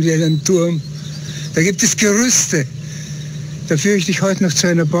groß sein wie ein Turm. Da gibt es Gerüste. Da führe ich dich heute noch zu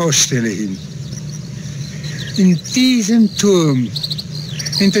einer Baustelle hin. In diesem Turm,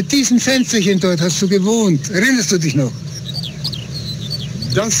 hinter diesen Fensterchen dort hast du gewohnt. Erinnerst du dich noch?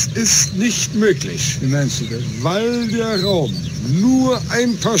 Das ist nicht möglich. Wie meinst du das? Weil der Raum nur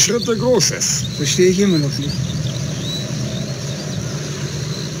ein paar Schritte groß ist. Verstehe ich immer noch nicht.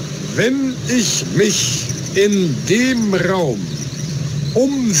 Wenn ich mich in dem Raum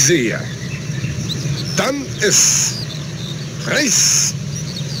umsehe, dann ist rechts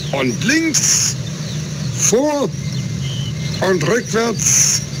und links, vor und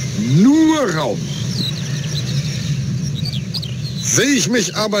rückwärts nur Raum. Sehe ich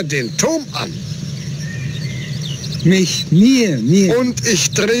mich aber den Turm an, mir. Und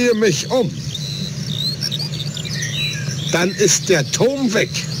ich drehe mich um, dann ist der Turm weg.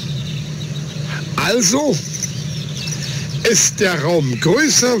 Also ist der Raum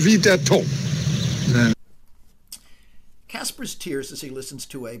größer wie der Turm. Kaspar's tears as he listens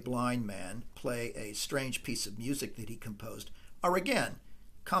to a blind man play a strange piece of music that he composed are again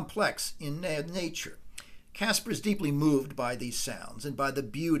complex in nature. Kaspar is deeply moved by these sounds and by the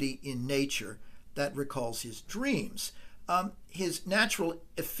beauty in nature that recalls his dreams. His natural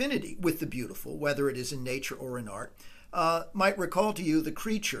affinity with the beautiful, whether it is in nature or in art, might recall to you the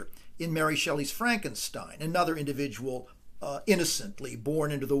creature in Mary Shelley's Frankenstein, another individual innocently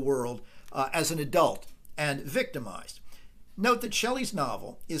born into the world as an adult and victimized. Note that Shelley's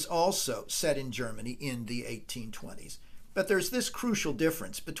novel is also set in Germany in the 1820s, but there's this crucial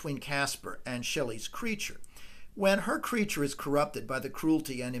difference between Kaspar and Shelley's creature. When her creature is corrupted by the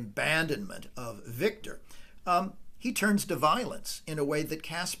cruelty and abandonment of Victor, he turns to violence in a way that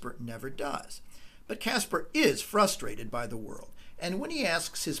Kaspar never does. But Kaspar is frustrated by the world, and when he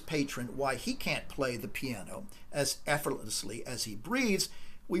asks his patron why he can't play the piano as effortlessly as he breathes,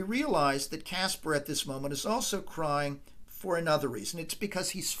 we realize that Kaspar at this moment is also crying for another reason. It's because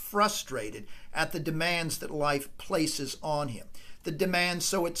he's frustrated at the demands that life places on him. The demands,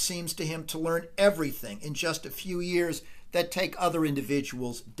 so it seems to him, to learn everything in just a few years that take other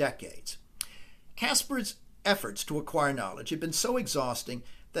individuals decades. Kaspar's efforts to acquire knowledge have been so exhausting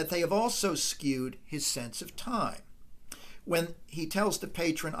that they have also skewed his sense of time. When he tells the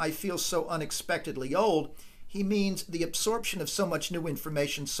patron, "I feel so unexpectedly old," he means the absorption of so much new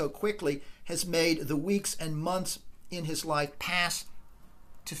information so quickly has made the weeks and months in his life pass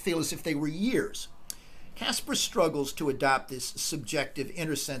to feel as if they were years. Kaspar struggles to adapt this subjective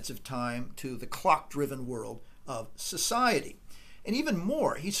inner sense of time to the clock-driven world of society. And even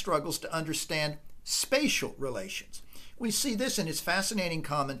more, he struggles to understand spatial relations. We see this in his fascinating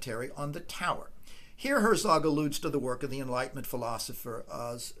commentary on the Tower. Here Herzog alludes to the work of the Enlightenment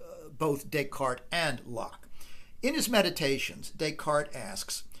philosophers, both Descartes and Locke. In his Meditations, Descartes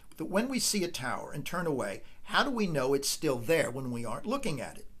asks that when we see a tower and turn away, how do we know it's still there when we aren't looking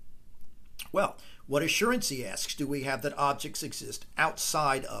at it? Well, what assurance, he asks, do we have that objects exist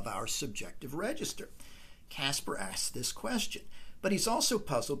outside of our subjective register? Kaspar asks this question, but he's also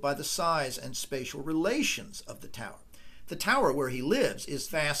puzzled by the size and spatial relations of the tower. The tower where he lives is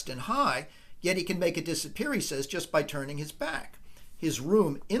vast and high, yet he can make it disappear, he says, just by turning his back. His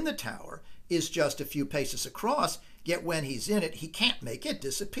room in the tower is just a few paces across, yet when he's in it, he can't make it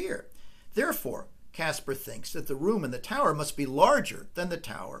disappear. Therefore, Kaspar thinks that the room in the tower must be larger than the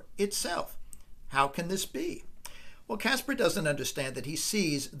tower itself. How can this be? Well, Kaspar doesn't understand that he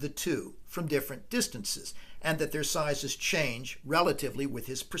sees the two from different distances and that their sizes change relatively with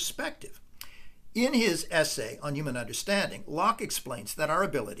his perspective. In his essay on human understanding, Locke explains that our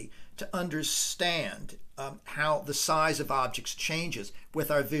ability to understand how the size of objects changes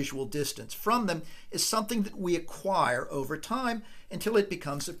with our visual distance from them is something that we acquire over time until it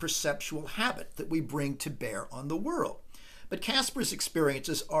becomes a perceptual habit that we bring to bear on the world. But Kaspar's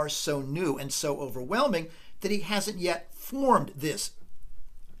experiences are so new and so overwhelming that he hasn't yet formed this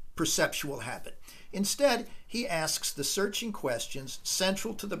perceptual habit. Instead, he asks the searching questions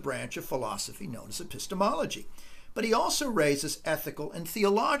central to the branch of philosophy known as epistemology. But he also raises ethical and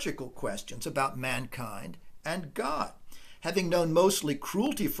theological questions about mankind and God. Having known mostly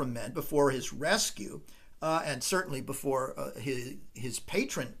cruelty from men before his rescue, and certainly before his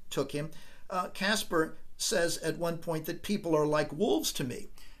patron took him, Kaspar says at one point that people are like wolves to me.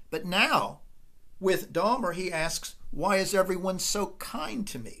 But now, with Dahmer, he asks, why is everyone so kind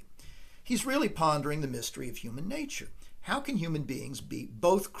to me? He's really pondering the mystery of human nature. How can human beings be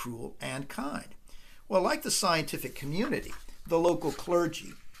both cruel and kind? Well, like the scientific community, the local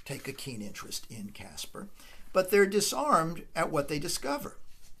clergy take a keen interest in Kaspar, but they're disarmed at what they discover.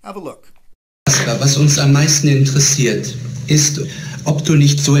 Have a look. Was uns am meisten interessiert, ist, ob du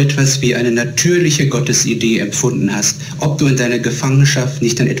nicht so etwas wie eine natürliche Gottesidee empfunden hast, ob du in deiner Gefangenschaft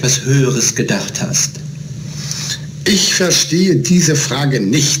nicht an etwas Höheres gedacht hast. Ich verstehe diese Frage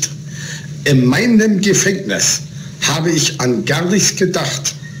nicht. In meinem Gefängnis habe ich an gar nichts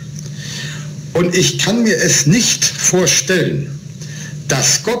gedacht. Und ich kann mir es nicht vorstellen,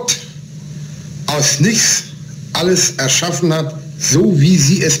 dass Gott aus nichts alles erschaffen hat, so wie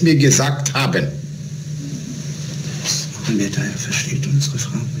Sie es mir gesagt haben. Er versteht unsere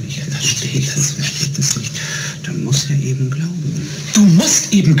Fragen nicht. Er versteht es nicht. Dann muss er eben glauben. Du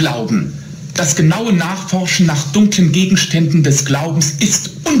musst eben glauben. Das genaue Nachforschen nach dunklen Gegenständen des Glaubens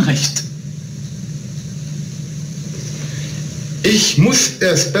ist Unrecht. Ich muss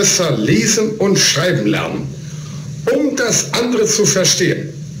erst besser lesen und schreiben lernen, um das andere zu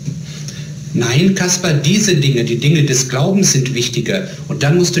verstehen. Nein, Kaspar, diese Dinge, die Dinge des Glaubens sind wichtiger. Und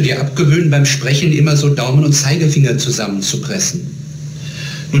dann musst du dir abgewöhnen, beim Sprechen immer so Daumen und Zeigefinger zusammenzupressen.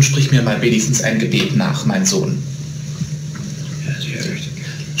 Nun sprich mir mal wenigstens ein Gebet nach, mein Sohn.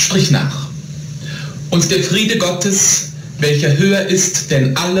 Sprich nach. Und der Friede Gottes, welcher höher ist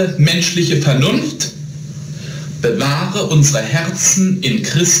denn alle menschliche Vernunft, bewahre unsere Herzen in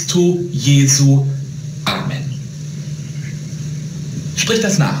Christo Jesu. Amen. Sprich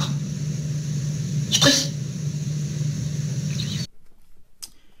das nach. Sprich.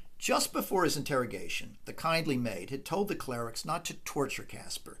 Just before his interrogation, the kindly maid had told the clerics not to torture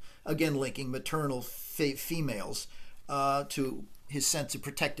Kaspar, again linking maternal females to his sense of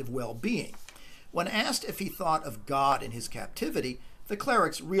protective well-being. When asked if he thought of God in his captivity, the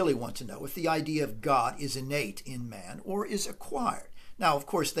clerics really want to know if the idea of God is innate in man or is acquired. Now, of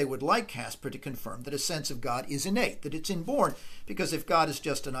course, they would like Kaspar to confirm that a sense of God is innate, that it's inborn, because if God is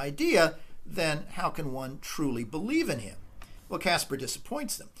just an idea, then how can one truly believe in him? Well, Kaspar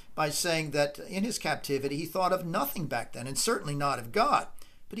disappoints them by saying that in his captivity he thought of nothing back then, and certainly not of God.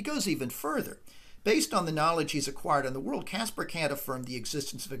 But he goes even further. Based on the knowledge he's acquired in the world, Kaspar can't affirm the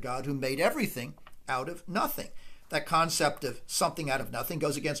existence of a God who made everything out of nothing. That concept of something out of nothing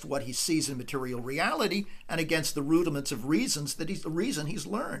goes against what he sees in material reality and against the rudiments of reason he's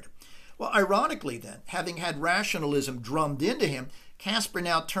learned. Well, ironically then, having had rationalism drummed into him, Kaspar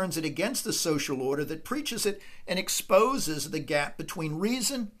now turns it against the social order that preaches it and exposes the gap between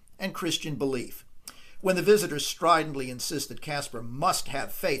reason and Christian belief. When the visitors stridently insist that Kaspar must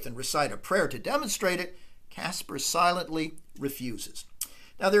have faith and recite a prayer to demonstrate it, Kaspar silently refuses.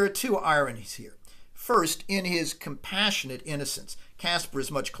 Now, there are two ironies here. First, in his compassionate innocence, Kaspar is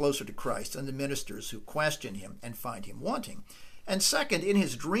much closer to Christ than the ministers who question him and find him wanting. And second, in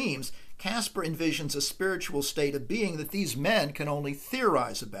his dreams, Kaspar envisions a spiritual state of being that these men can only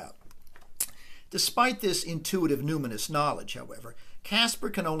theorize about. Despite this intuitive numinous knowledge, however, Kaspar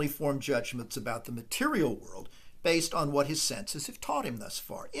can only form judgments about the material world based on what his senses have taught him thus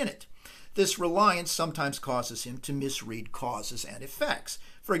far in it. This reliance sometimes causes him to misread causes and effects.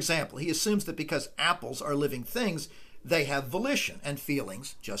 For example, he assumes that because apples are living things, they have volition and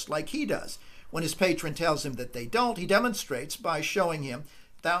feelings just like he does. When his patron tells him that they don't, he demonstrates by showing him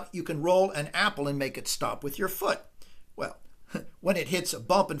that you can roll an apple and make it stop with your foot. Well, when it hits a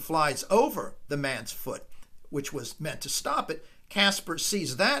bump and flies over the man's foot, which was meant to stop it, Kaspar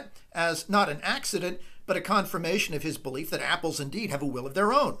sees that as not an accident, but a confirmation of his belief that apples indeed have a will of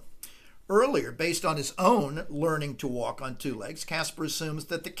their own. Earlier, based on his own learning to walk on two legs, Kaspar assumes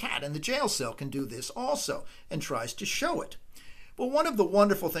that the cat in the jail cell can do this also, and tries to show it. Well, one of the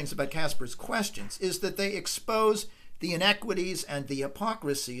wonderful things about Kaspar's questions is that they expose the inequities and the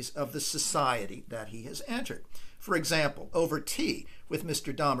hypocrisies of the society that he has entered. For example, over tea with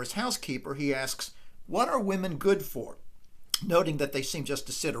Mr. Dahmer's housekeeper, he asks, "What are women good for?" noting that they seem just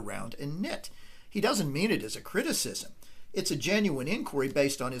to sit around and knit. He doesn't mean it as a criticism. It's a genuine inquiry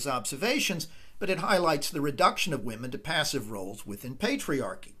based on his observations, but it highlights the reduction of women to passive roles within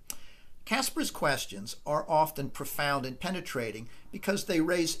patriarchy. Kaspar's questions are often profound and penetrating because they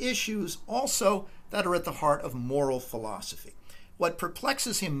raise issues also that are at the heart of moral philosophy. What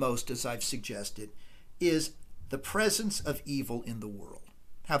perplexes him most, as I've suggested, is the presence of evil in the world.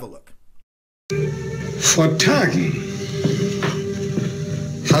 Have a look. Vor Tagen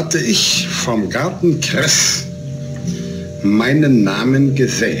hatte ich vom Garten Kress meinen Namen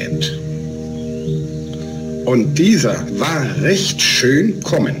gesät. Und dieser war recht schön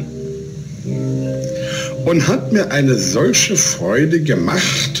kommen und hat mir eine solche Freude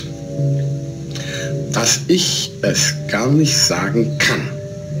gemacht, dass ich es gar nicht sagen kann.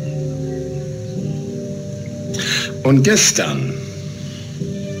 Und gestern,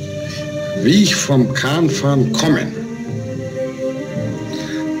 wie ich vom Kahnfahren komme,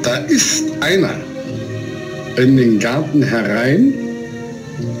 da ist einer in den Garten herein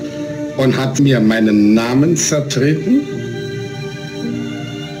und hat mir meinen Namen zertreten.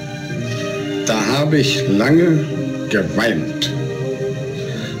 Da habe ich lange geweint.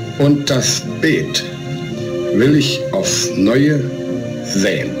 Und das Beet will ich aufs Neue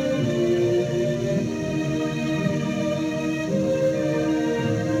säen.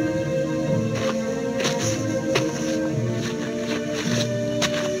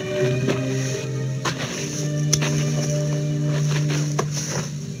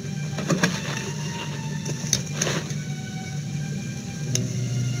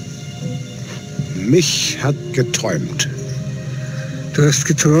 Mich hat geträumt. Du hast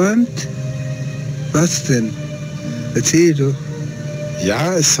geträumt? Was denn? Erzähl doch.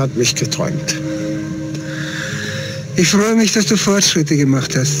 Ja, es hat mich geträumt. Ich freue mich, dass du Fortschritte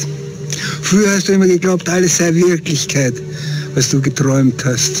gemacht hast. Früher hast du immer geglaubt, alles sei Wirklichkeit, was du geträumt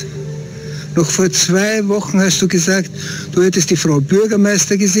hast. Noch vor 2 Wochen hast du gesagt, du hättest die Frau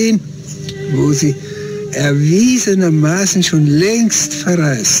Bürgermeister gesehen, wo sie erwiesenermaßen schon längst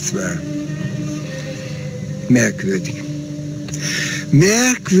verreist war. Merkwürdig.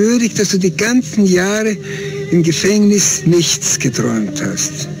 Merkwürdig, dass du die ganzen Jahre im Gefängnis nichts geträumt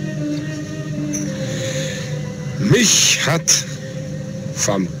hast. Mich hat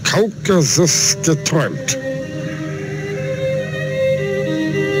vom Kaukasus geträumt.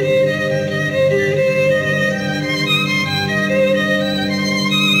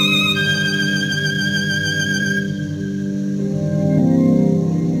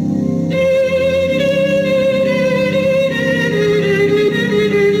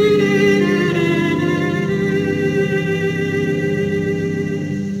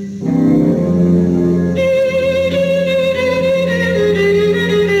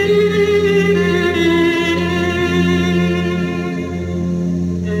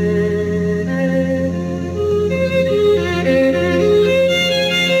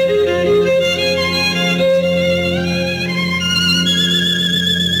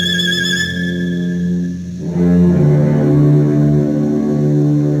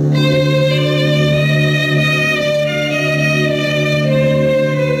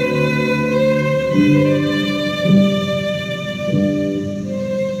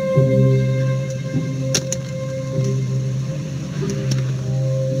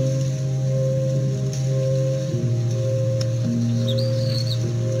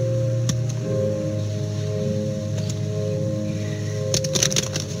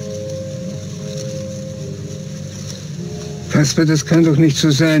 Kaspar, das kann doch nicht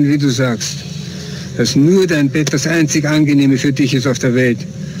so sein, wie du sagst. Dass nur dein Bett das einzig Angenehme für dich ist auf der Welt.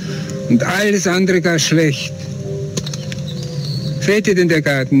 Und alles andere gar schlecht. Fällt dir denn der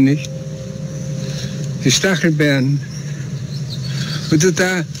Garten nicht? Die Stachelbeeren. Und so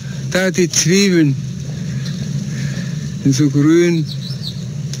da die Zwiebeln. Sind so grün.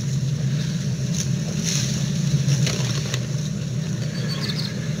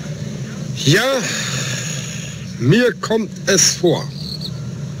 Ja, mir kommt es vor,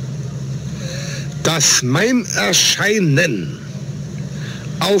 dass mein Erscheinen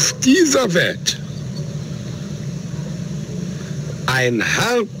auf dieser Welt ein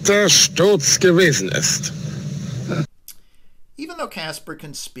harter Sturz gewesen ist. Even though Kaspar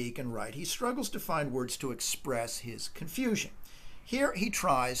can speak and write, he struggles to find words to express his confusion. Here he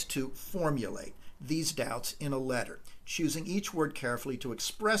tries to formulate these doubts in a letter, choosing each word carefully to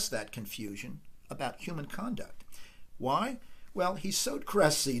express that confusion about human conduct. Why? Well, he sowed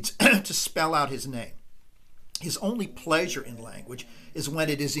cress seeds to spell out his name. His only pleasure in language is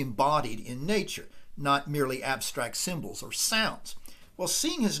when it is embodied in nature, not merely abstract symbols or sounds. Well,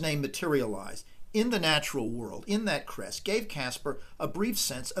 seeing his name materialize in the natural world, in that cress, gave Kaspar a brief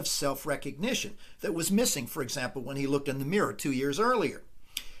sense of self-recognition that was missing, for example, when he looked in the mirror 2 years earlier.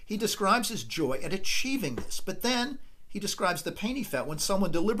 He describes his joy at achieving this, but then he describes the pain he felt when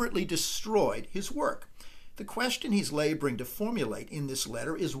someone deliberately destroyed his work. The question he's laboring to formulate in this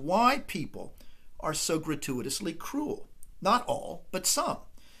letter is why people are so gratuitously cruel. Not all, but some.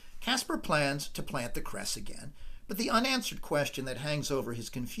 Kaspar plans to plant the cress again, but the unanswered question that hangs over his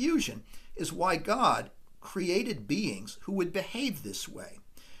confusion is why God created beings who would behave this way.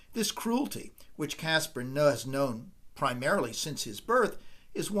 This cruelty, which Kaspar has known primarily since his birth,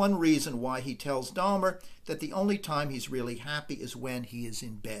 is one reason why he tells Dahmer that the only time he's really happy is when he is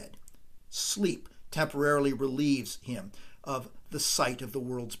in bed. Sleep temporarily relieves him of the sight of the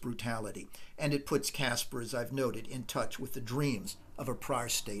world's brutality, and it puts Kaspar, as I've noted, in touch with the dreams of a prior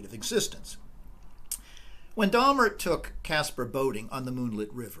state of existence. When Dahmer took Kaspar boating on the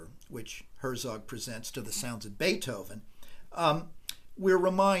moonlit river, which Herzog presents to the sounds of Beethoven, we're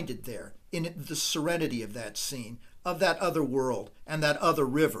reminded there, in the serenity of that scene, of that other world and that other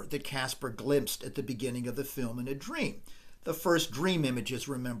river that Kaspar glimpsed at the beginning of the film in a dream. The first dream images,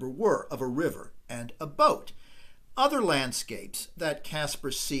 remember, were of a river and a boat. Other landscapes that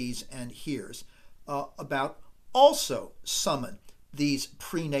Kaspar sees and hears about also summon these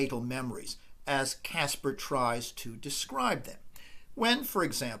prenatal memories as Kaspar tries to describe them. When, for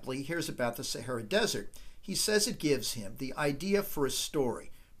example, he hears about the Sahara Desert, he says it gives him the idea for a story,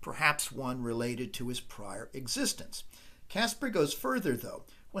 perhaps one related to his prior existence. Kaspar goes further, though,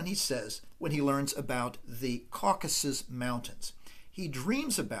 when he learns about the Caucasus Mountains. He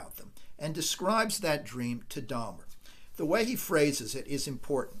dreams about them and describes that dream to Dahmer. The way he phrases it is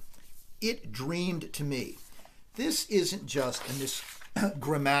important. It dreamed to me. This isn't just a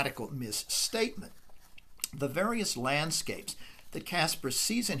grammatical misstatement. The various landscapes that Kaspar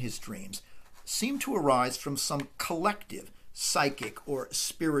sees in his dreams seem to arise from some collective psychic or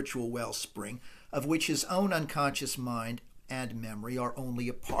spiritual wellspring of which his own unconscious mind and memory are only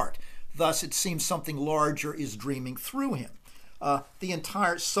a part. Thus, it seems something larger is dreaming through him. The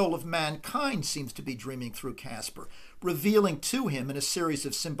entire soul of mankind seems to be dreaming through Kaspar, revealing to him in a series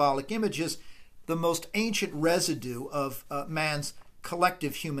of symbolic images the most ancient residue of man's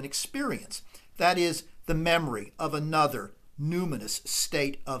collective human experience. That is, the memory of another numinous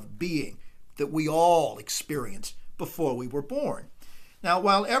state of being that we all experienced before we were born. Now,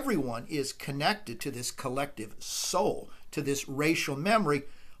 while everyone is connected to this collective soul, to this racial memory,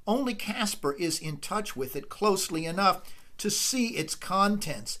 only Kaspar is in touch with it closely enough to see its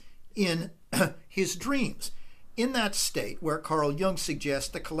contents in his dreams. In that state where Carl Jung suggests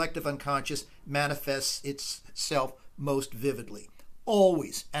the collective unconscious manifests itself most vividly,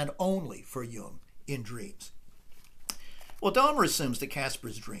 always and only for Jung in dreams. Well, Dahmer assumes that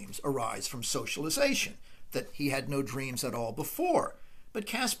Kaspar's dreams arise from socialization, that he had no dreams at all before. But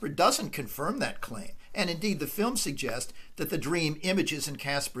Kaspar doesn't confirm that claim, and indeed the film suggests that the dream images in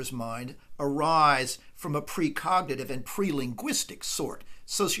Kaspar's mind arise from a precognitive and pre-linguistic sort.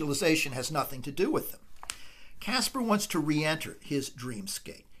 Socialization has nothing to do with them. Kaspar wants to re-enter his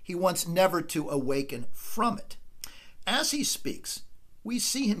dreamscape. He wants never to awaken from it. As he speaks, we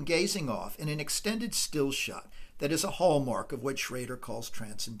see him gazing off in an extended still shot that is a hallmark of what Schrader calls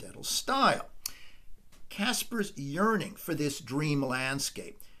transcendental style. Kaspar's yearning for this dream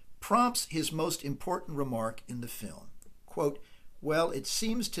landscape prompts his most important remark in the film. Quote, "Well, it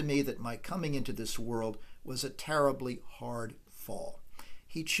seems to me that my coming into this world was a terribly hard fall."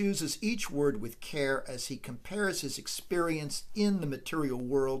 He chooses each word with care as he compares his experience in the material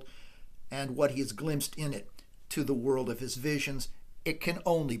world and what he has glimpsed in it to the world of his visions. It can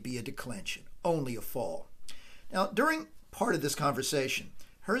only be a declension, only a fall. Now, during part of this conversation,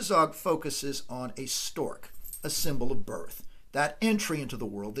 Herzog focuses on a stork, a symbol of birth, that entry into the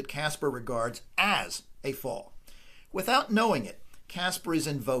world that Kaspar regards as a fall. Without knowing it, Kaspar is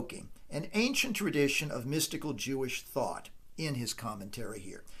invoking an ancient tradition of mystical Jewish thought in his commentary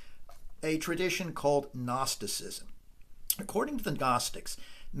here, a tradition called Gnosticism. According to the Gnostics,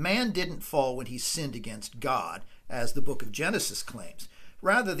 man didn't fall when he sinned against God, as the book of Genesis claims.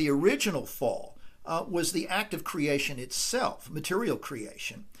 Rather, the original fall was the act of creation itself, material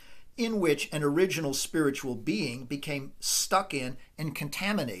creation, in which an original spiritual being became stuck in and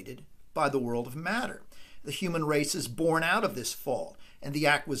contaminated by the world of matter. The human race is born out of this fall, and the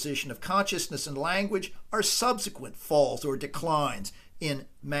acquisition of consciousness and language are subsequent falls or declines in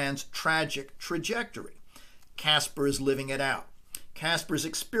man's tragic trajectory. Kaspar is living it out. Kaspar's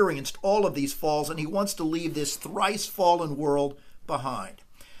experienced all of these falls, and he wants to leave this thrice fallen world behind.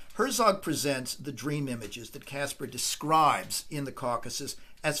 Herzog presents the dream images that Kaspar describes in the Caucasus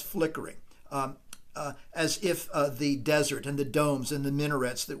as flickering, as if the desert and the domes and the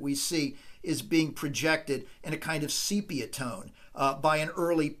minarets that we see is being projected in a kind of sepia tone by an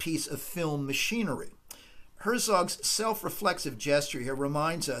early piece of film machinery. Herzog's self-reflexive gesture here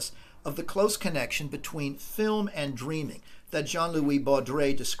reminds us of the close connection between film and dreaming that Jean-Louis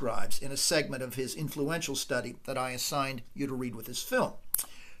Baudry describes in a segment of his influential study that I assigned you to read with this film.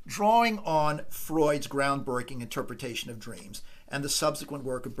 Drawing on Freud's groundbreaking interpretation of dreams and the subsequent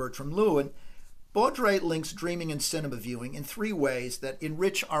work of Bertram Lewin, Baudry links dreaming and cinema viewing in three ways that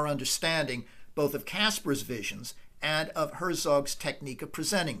enrich our understanding both of Kaspar's visions and of Herzog's technique of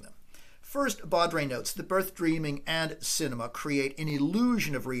presenting them. First, Baudry notes that both dreaming and cinema create an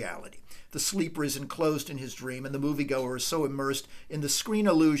illusion of reality. The sleeper is enclosed in his dream, and the moviegoer is so immersed in the screen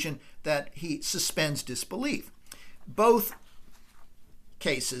illusion that he suspends disbelief. Both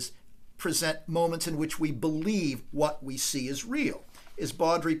cases present moments in which we believe what we see is real. As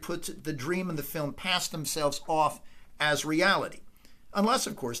Baudry puts it, the dream and the film pass themselves off as reality. Unless,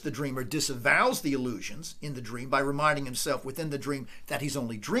 of course, the dreamer disavows the illusions in the dream by reminding himself within the dream that he's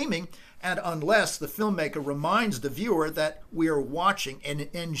only dreaming, and unless the filmmaker reminds the viewer that we are watching an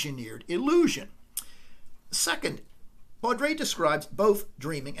engineered illusion. Second, Baudry describes both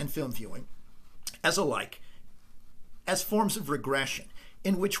dreaming and film viewing as alike, as forms of regression,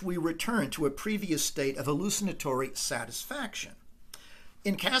 in which we return to a previous state of hallucinatory satisfaction.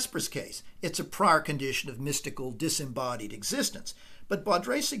 In Kaspar's case, it's a prior condition of mystical, disembodied existence, but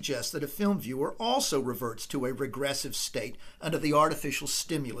Baudry suggests that a film viewer also reverts to a regressive state under the artificial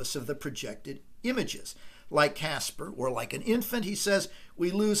stimulus of the projected images. Like Kaspar, or like an infant, he says, we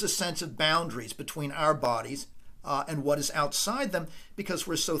lose a sense of boundaries between our bodies and what is outside them because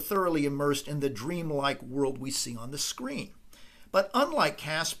we're so thoroughly immersed in the dreamlike world we see on the screen. But unlike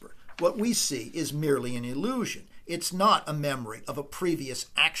Kaspar, what we see is merely an illusion. It's not a memory of a previous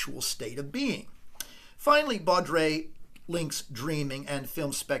actual state of being. Finally, Baudrey links dreaming and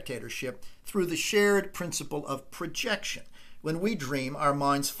film spectatorship through the shared principle of projection. When we dream, our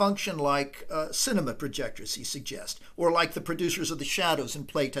minds function like cinema projectors, he suggests, or like the producers of the shadows in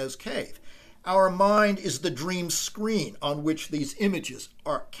Plato's cave. Our mind is the dream screen on which these images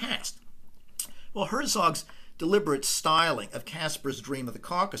are cast. Well, Herzog's deliberate styling of Kaspar's Dream of the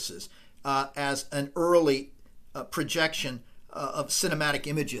Caucasus as an early projection of cinematic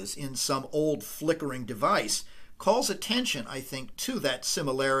images in some old flickering device calls attention, I think, to that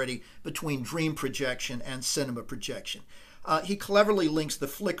similarity between dream projection and cinema projection. He cleverly links the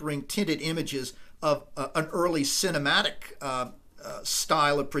flickering tinted images of an early cinematic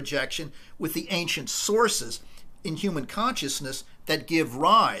style of projection with the ancient sources in human consciousness that give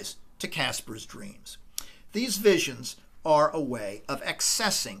rise to Kaspar's dreams. These visions are a way of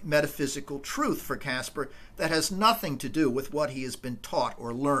accessing metaphysical truth for Kaspar that has nothing to do with what he has been taught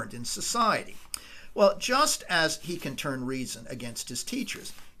or learned in society. Well, just as he can turn reason against his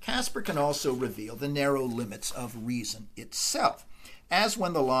teachers, Kaspar can also reveal the narrow limits of reason itself, as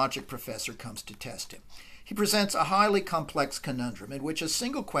when the logic professor comes to test him. He presents a highly complex conundrum in which a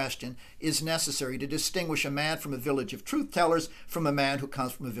single question is necessary to distinguish a man from a village of truth-tellers from a man who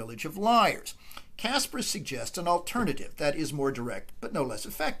comes from a village of liars. Kaspar suggests an alternative that is more direct but no less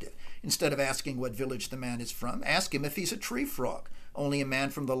effective. Instead of asking what village the man is from, ask him if he's a tree frog. Only a man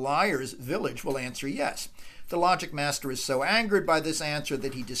from the liar's village will answer yes. The logic master is so angered by this answer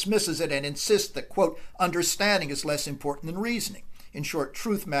that he dismisses it and insists that, quote, understanding is less important than reasoning. In short,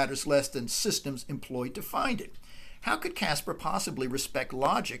 truth matters less than systems employed to find it. How could Kaspar possibly respect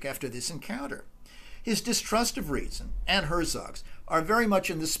logic after this encounter? His distrust of reason, and Herzog's, are very much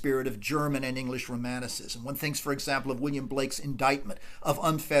in the spirit of German and English Romanticism. One thinks, for example, of William Blake's indictment of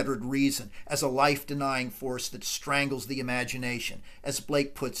unfettered reason as a life-denying force that strangles the imagination. As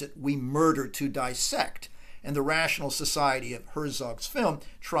Blake puts it, we murder to dissect. And the rational society of Herzog's film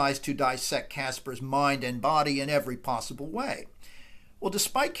tries to dissect Kaspar's mind and body in every possible way. Well,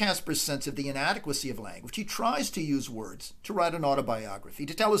 despite Kaspar's sense of the inadequacy of language, he tries to use words to write an autobiography,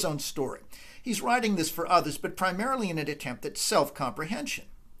 to tell his own story. He's writing this for others, but primarily in an attempt at self-comprehension.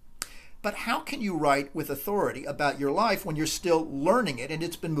 But how can you write with authority about your life when you're still learning it and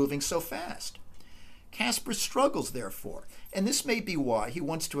it's been moving so fast? Kaspar struggles, therefore, and this may be why he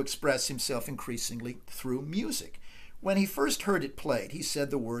wants to express himself increasingly through music. When he first heard it played, he said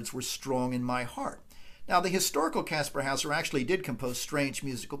the words were strong in my heart. Now, the historical Kaspar Hauser actually did compose strange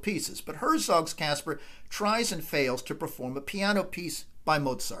musical pieces, but Herzog's Kaspar tries and fails to perform a piano piece by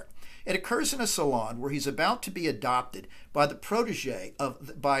Mozart. It occurs in a salon where he's about to be adopted by the protege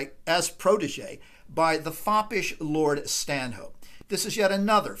by the foppish Lord Stanhope. This is yet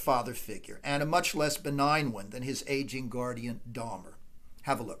another father figure, and a much less benign one than his aging guardian Dahmer.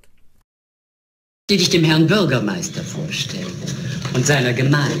 Have a look. Die dich dem Herrn Bürgermeister vorstellen und seiner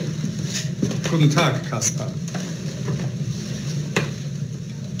Gemahlin. Guten Tag, Kaspar.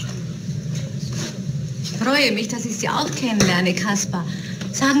 Ich freue mich, dass ich Sie auch kennenlerne, Kaspar.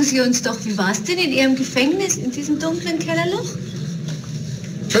 Sagen Sie uns doch, wie war es denn in Ihrem Gefängnis, in diesem dunklen Kellerloch?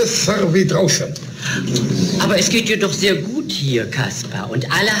 Besser wie draußen. Aber es geht dir doch sehr gut hier, Kaspar, und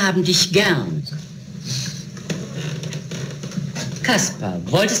alle haben dich gern. Kaspar,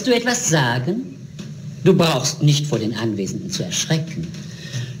 wolltest du etwas sagen? Du brauchst nicht vor den Anwesenden zu erschrecken.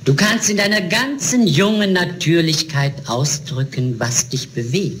 Du kannst in deiner ganzen jungen Natürlichkeit ausdrücken, was dich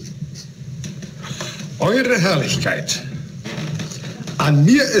bewegt. Eure Herrlichkeit, an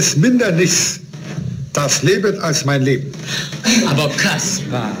mir ist minder nichts. Das Leben als mein Leben. Aber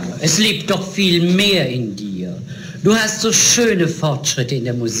Kaspar, es lebt doch viel mehr in dir. Du hast so schöne Fortschritte in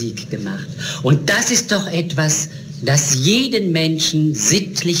der Musik gemacht. Und das ist doch etwas, das jeden Menschen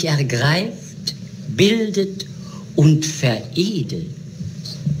sittlich ergreift, bildet und veredelt.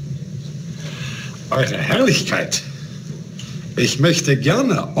 Eure Herrlichkeit, ich möchte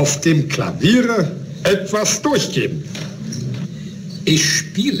gerne auf dem Klavier etwas durchgeben. Ich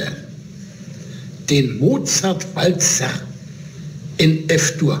spiele den Mozart-Walzer in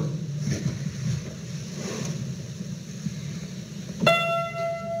F-Dur.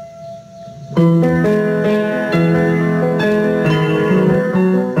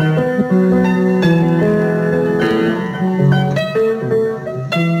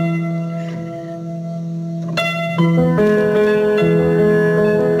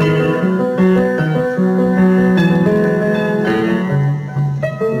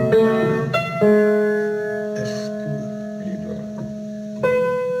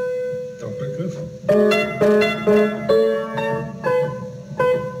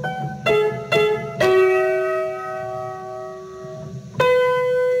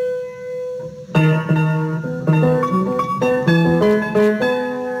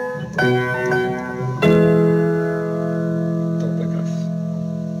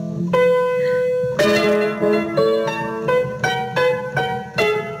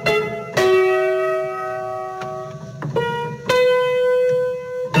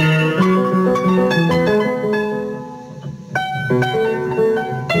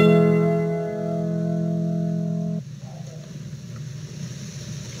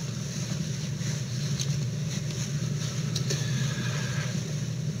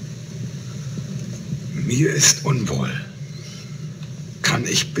 Mir ist unwohl. Kann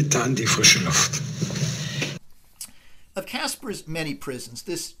ich bitte an die frische Luft? Of Kaspar's many prisons,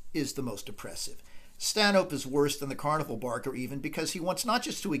 this is the most oppressive. Stanhope is worse than the carnival barker even because he wants not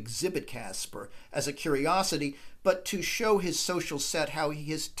just to exhibit Kaspar as a curiosity, but to show his social set how he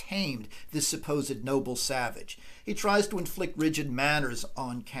has tamed this supposed noble savage. He tries to inflict rigid manners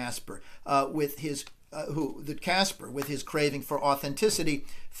on Kaspar, with his craving for authenticity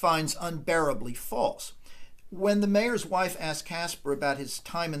finds unbearably false. When the mayor's wife asks Kaspar about his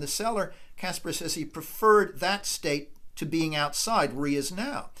time in the cellar, Kaspar says he preferred that state to being outside where he is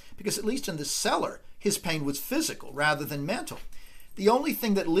now, because at least in the cellar, his pain was physical rather than mental. The only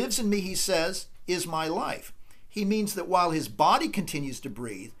thing that lives in me, he says, is my life. He means that while his body continues to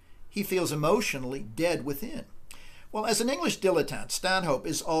breathe, he feels emotionally dead within. Well, as an English dilettante, Stanhope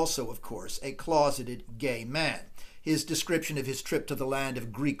is also, of course, a closeted gay man. His description of his trip to the land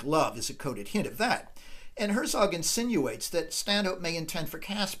of Greek love is a coded hint of that. And Herzog insinuates that Stanhope may intend for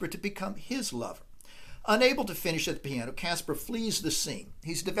Kaspar to become his lover. Unable to finish at the piano, Kaspar flees the scene.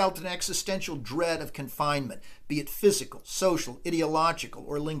 He's developed an existential dread of confinement, be it physical, social, ideological,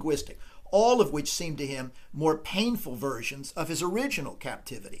 or linguistic, all of which seem to him more painful versions of his original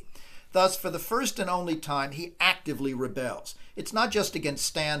captivity. Thus, for the first and only time, he actively rebels. It's not just against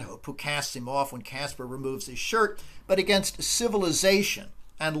Stanhope, who casts him off when Kaspar removes his shirt, but against civilization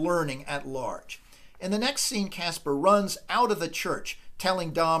and learning at large. In the next scene, Kaspar runs out of the church,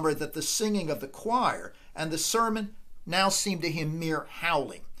 telling Dahmer that the singing of the choir and the sermon now seem to him mere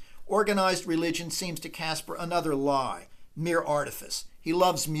howling. Organized religion seems to Kaspar another lie, mere artifice. He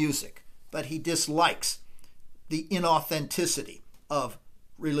loves music, but he dislikes the inauthenticity of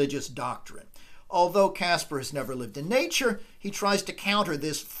religious doctrine. Although Kaspar has never lived in nature, he tries to counter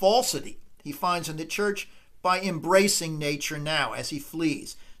this falsity he finds in the church by embracing nature now as he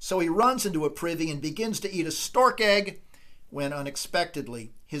flees. So he runs into a privy and begins to eat a stork egg when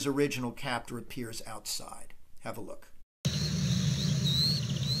unexpectedly his original captor appears outside. Have a look.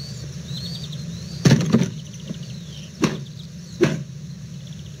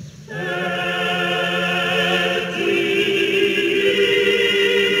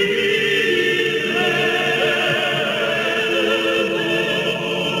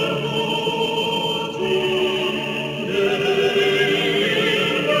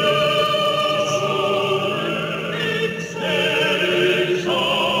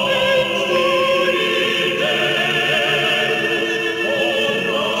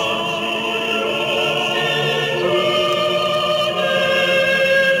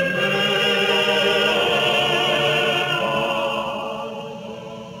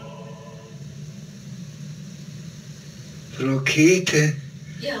 Käthe?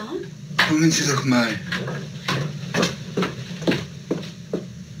 Ja? Kommen Sie doch mal.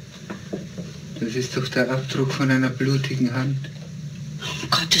 Das ist doch der Abdruck von einer blutigen Hand. Um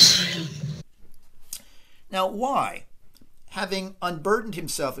Gottes Willen. Now, why, having unburdened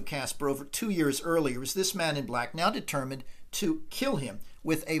himself of Kaspar over 2 years earlier, is this man in black now determined to kill him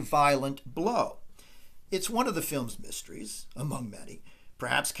with a violent blow? It's one of the film's mysteries, among many.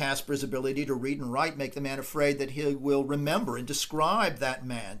 Perhaps Kaspar's ability to read and write make the man afraid that he will remember and describe that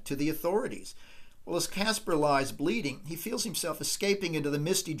man to the authorities. Well, as Kaspar lies bleeding, he feels himself escaping into the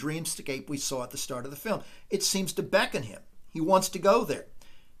misty dreamscape we saw at the start of the film. It seems to beckon him. He wants to go there.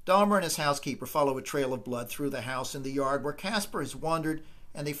 Dahmer and his housekeeper follow a trail of blood through the house and the yard where Kaspar has wandered,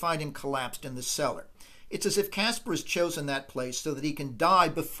 and they find him collapsed in the cellar. It's as if Kaspar has chosen that place so that he can die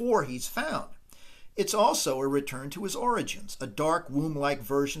before he's found. It's also a return to his origins, a dark, womb-like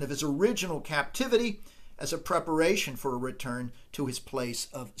version of his original captivity as a preparation for a return to his place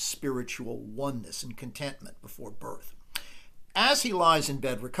of spiritual oneness and contentment before birth. As he lies in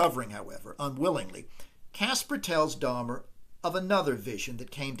bed recovering, however, unwillingly, Kaspar tells Dahmer of another vision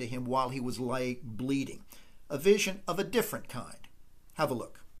that came to him while he was lay bleeding, a vision of a different kind. Have a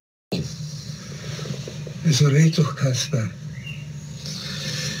look. So red doch, Kaspar.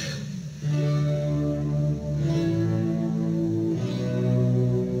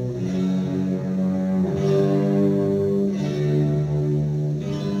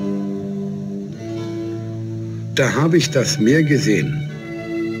 da habe ich das Meer gesehen.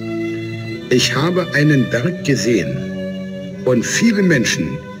 Ich habe einen Berg gesehen und viele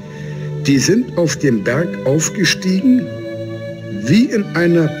Menschen, die sind auf dem Berg aufgestiegen wie in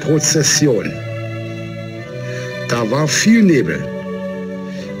einer Prozession. Da war viel Nebel.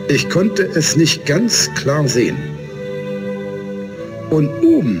 Ich konnte es nicht ganz klar sehen. Und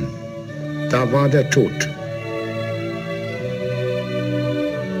oben, da war der Tod.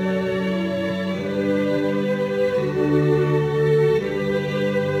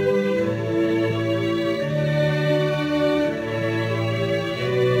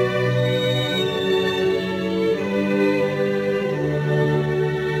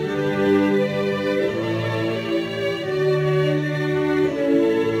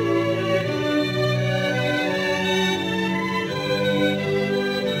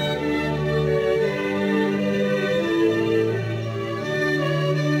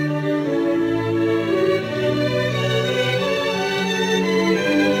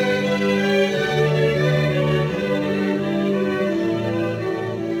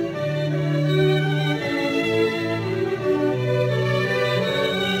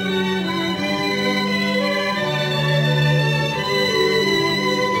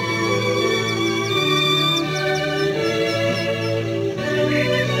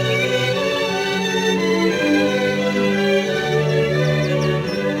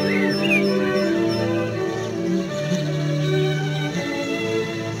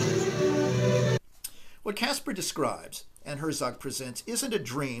 What Kaspar describes and Herzog presents isn't a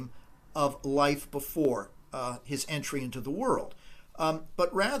dream of life before his entry into the world,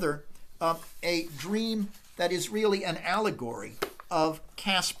 but rather a dream that is really an allegory of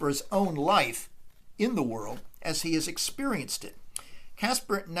Kaspar's own life in the world as he has experienced it.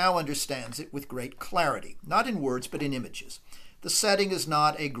 Kaspar now understands it with great clarity, not in words but in images. The setting is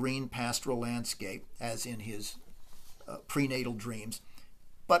not a green pastoral landscape, as in his prenatal dreams,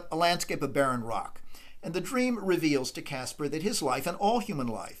 but a landscape of barren rock. And the dream reveals to Kaspar that his life, and all human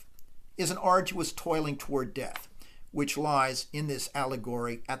life, is an arduous toiling toward death, which lies in this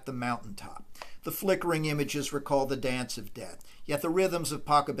allegory at the mountaintop. The flickering images recall the dance of death, yet the rhythms of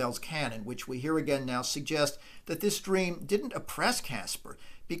Pachelbel's canon, which we hear again now, suggest that this dream didn't oppress Kaspar,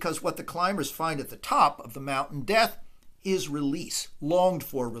 because what the climbers find at the top of the mountain, death, is release, longed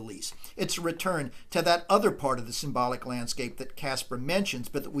for release. It's a return to that other part of the symbolic landscape that Kaspar mentions,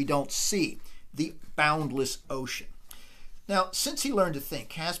 but that we don't see, the boundless ocean. Now, since he learned to think,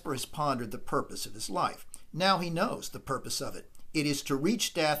 Kaspar has pondered the purpose of his life. Now he knows the purpose of it. It is to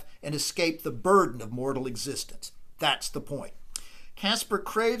reach death and escape the burden of mortal existence. That's the point. Kaspar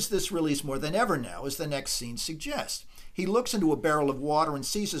craves this release more than ever now, as the next scene suggests. He looks into a barrel of water and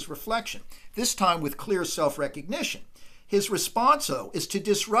sees his reflection, this time with clear self-recognition. His response, though, is to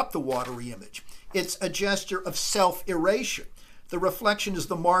disrupt the watery image. It's a gesture of self-erasure. The reflection is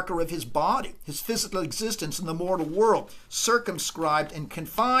the marker of his body, his physical existence in the mortal world, circumscribed and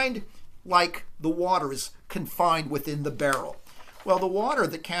confined like the water is confined within the barrel. Well, the water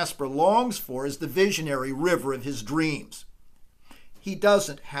that Kaspar longs for is the visionary river of his dreams. He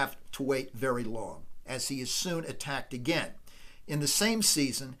doesn't have to wait very long, as he is soon attacked again, in the same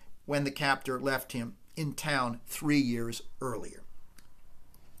season when the captor left him in town 3 years earlier.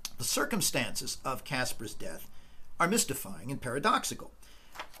 The circumstances of Kaspar's death are mystifying and paradoxical.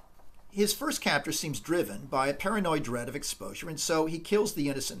 His first captor seems driven by a paranoid dread of exposure, and so he kills the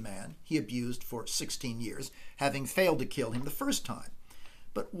innocent man he abused for 16 years, having failed to kill him the first time.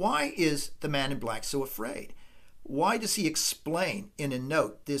 But why is the man in black so afraid? Why does he explain in a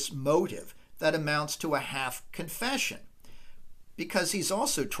note this motive that amounts to a half confession? Because he's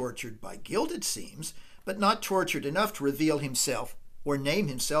also tortured by guilt, it seems, but not tortured enough to reveal himself or name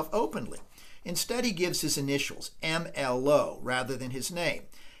himself openly. Instead, he gives his initials, MLO, rather than his name,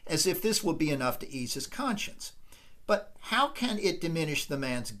 as if this will be enough to ease his conscience. But how can it diminish the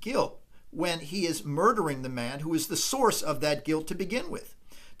man's guilt when he is murdering the man who is the source of that guilt to begin with?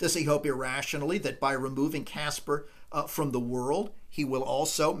 Does he hope irrationally that by removing Kaspar from the world, he will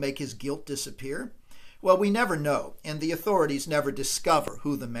also make his guilt disappear? Well, we never know, and the authorities never discover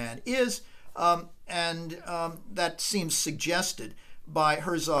who the man is, and that seems suggested by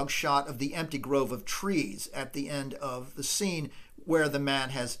Herzog's shot of the empty grove of trees at the end of the scene where the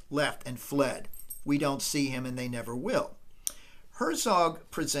man has left and fled. We don't see him, and they never will. Herzog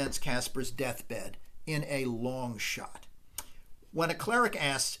presents Kaspar's deathbed in a long shot. When a cleric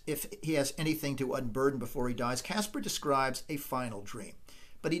asks if he has anything to unburden before he dies, Kaspar describes a final dream,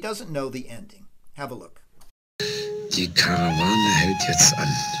 but he doesn't know the ending. Have a look. Die Karawane hält jetzt an,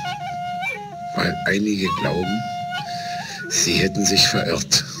 weil einige glauben, sie hätten sich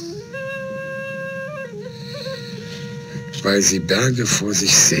verirrt. weil Sie Berge vor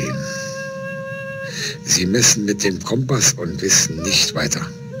sich sehen. Sie messen mit dem Kompass und wissen nicht weiter.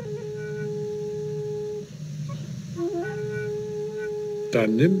 Da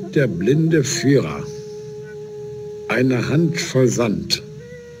nimmt der blinde Führer eine Hand voll Sand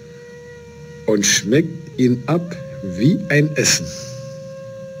und schmeckt ihn ab wie ein Essen.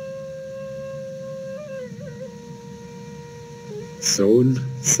 Sohn,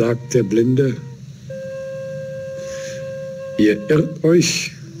 sagt der Blinde, ihr irrt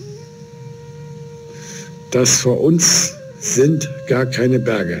euch, das vor uns sind gar keine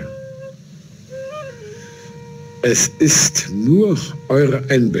Berge. Es ist nur eure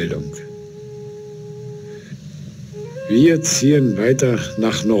Einbildung. Wir ziehen weiter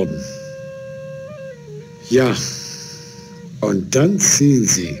nach Norden. Ja, und dann ziehen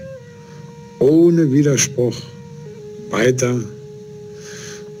sie ohne Widerspruch weiter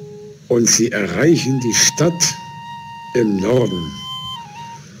und sie erreichen die Stadt im Norden.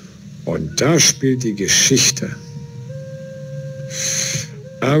 Und da spielt die Geschichte.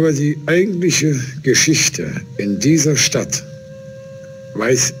 Aber die eigentliche Geschichte in dieser Stadt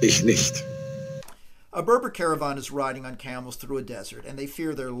weiß ich nicht. A Berber caravan is riding on camels through a desert, and they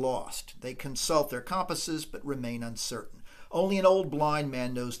fear they're lost. They consult their compasses, but remain uncertain. Only an old blind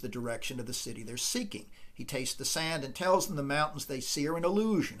man knows the direction of the city they're seeking. He tastes the sand and tells them the mountains they see are an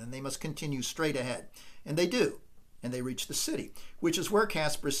illusion, and they must continue straight ahead. And they do, and they reach the city, which is where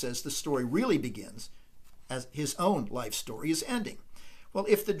Kaspar says the story really begins, as his own life story is ending. Well,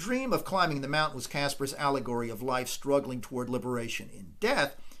 if the dream of climbing the mountain was Kaspar's allegory of life struggling toward liberation in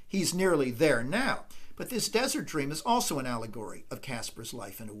death, he's nearly there now. But this desert dream is also an allegory of Kaspar's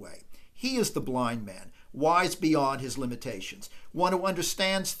life in a way. He is the blind man, wise beyond his limitations, one who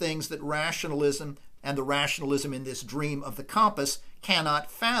understands things that rationalism and the rationalism in this dream of the compass cannot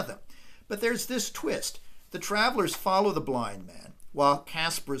fathom. But there's this twist. The travelers follow the blind man, while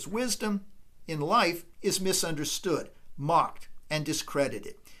Kaspar's wisdom in life is misunderstood, mocked, and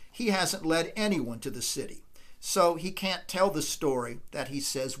discredited. He hasn't led anyone to the city, so he can't tell the story that he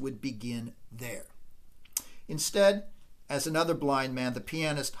says would begin there. Instead, as another blind man, the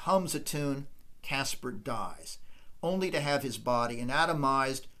pianist hums a tune, Kaspar dies, only to have his body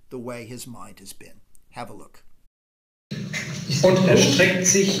anatomized the way his mind has been. Have a look. Und erstreckt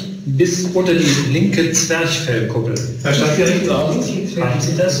sich bis unter die linke Zwerchfellkuppel. Herr Stadtgericht, haben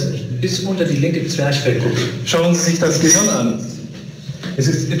Sie das? Bis unter die linke Zwerchfellkuppel. Schauen Sie sich das Gehirn an. Es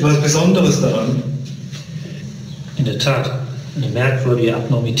ist etwas Besonderes daran. In der Tat, eine merkwürdige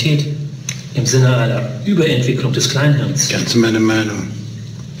Abnormität im Sinne einer Überentwicklung des Kleinhirns. Ganz meine Meinung.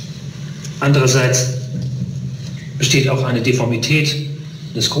 Andererseits besteht auch eine Deformität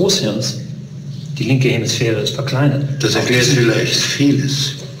des Großhirns. Die linke Hemisphäre ist verkleinert. Das erklärt vielleicht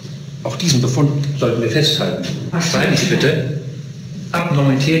vieles. Auch diesen Befund sollten wir festhalten. Schreiben Sie bitte,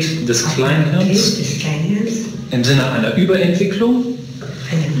 Abnormität des Kleinhirns im Sinne einer Überentwicklung.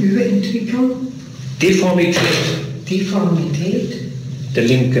 Eine Überentwicklung. Deformität der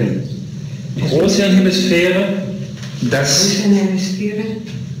linken Großhirnhemisphäre, dass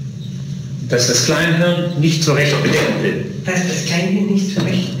das Kleinhirn nicht so recht bedecken will. Dass das Kleinhirn nicht so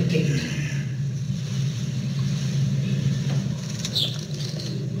recht bedeckt.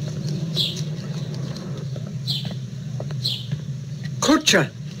 Kutscher!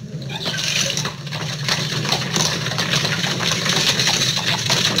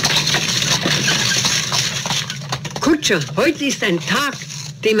 Kutscher, heute ist ein Tag,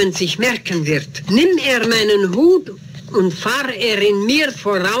 den man sich merken wird. Nimm er meinen Hut und fahr er in mir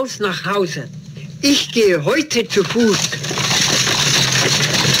voraus nach Hause. Ich gehe heute zu Fuß.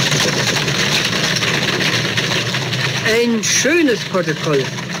 Ein schönes Protokoll,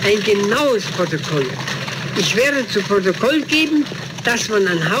 ein genaues Protokoll. Ich werde zu Protokoll geben, dass man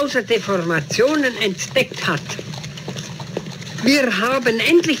an Hauser Deformationen entdeckt hat. Wir haben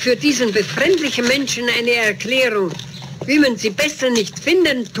endlich für diesen befremdlichen Menschen eine Erklärung, wie man sie besser nicht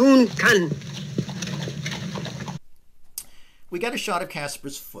finden tun kann. We get a shot of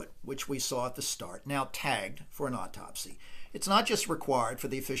Kaspar's foot, which we saw at the start, now tagged for an autopsy. It's not just required for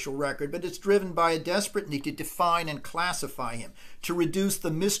the official record, but it's driven by a desperate need to define and classify him, to reduce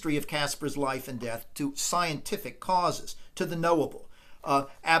the mystery of Kaspar's life and death to scientific causes, to the knowable,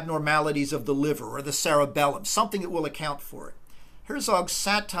 abnormalities of the liver or the cerebellum, something that will account for it. Herzog's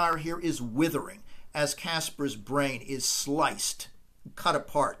satire here is withering as Kaspar's brain is sliced, cut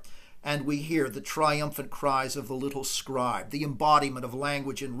apart, and we hear the triumphant cries of the little scribe, the embodiment of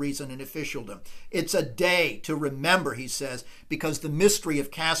language and reason and officialdom. It's a day to remember, he says, because the mystery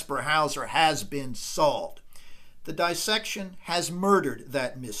of Kaspar Hauser has been solved. The dissection has murdered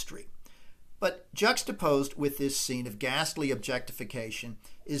that mystery. But juxtaposed with this scene of ghastly objectification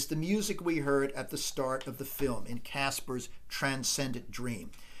is the music we heard at the start of the film in Kaspar's transcendent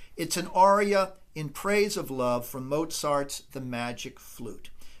dream. It's an aria in praise of love from Mozart's The Magic Flute.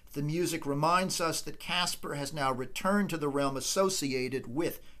 The music reminds us that Kaspar has now returned to the realm associated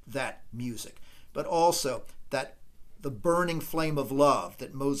with that music, but also that the burning flame of love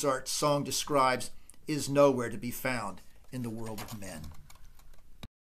that Mozart's song describes is nowhere to be found in the world of men.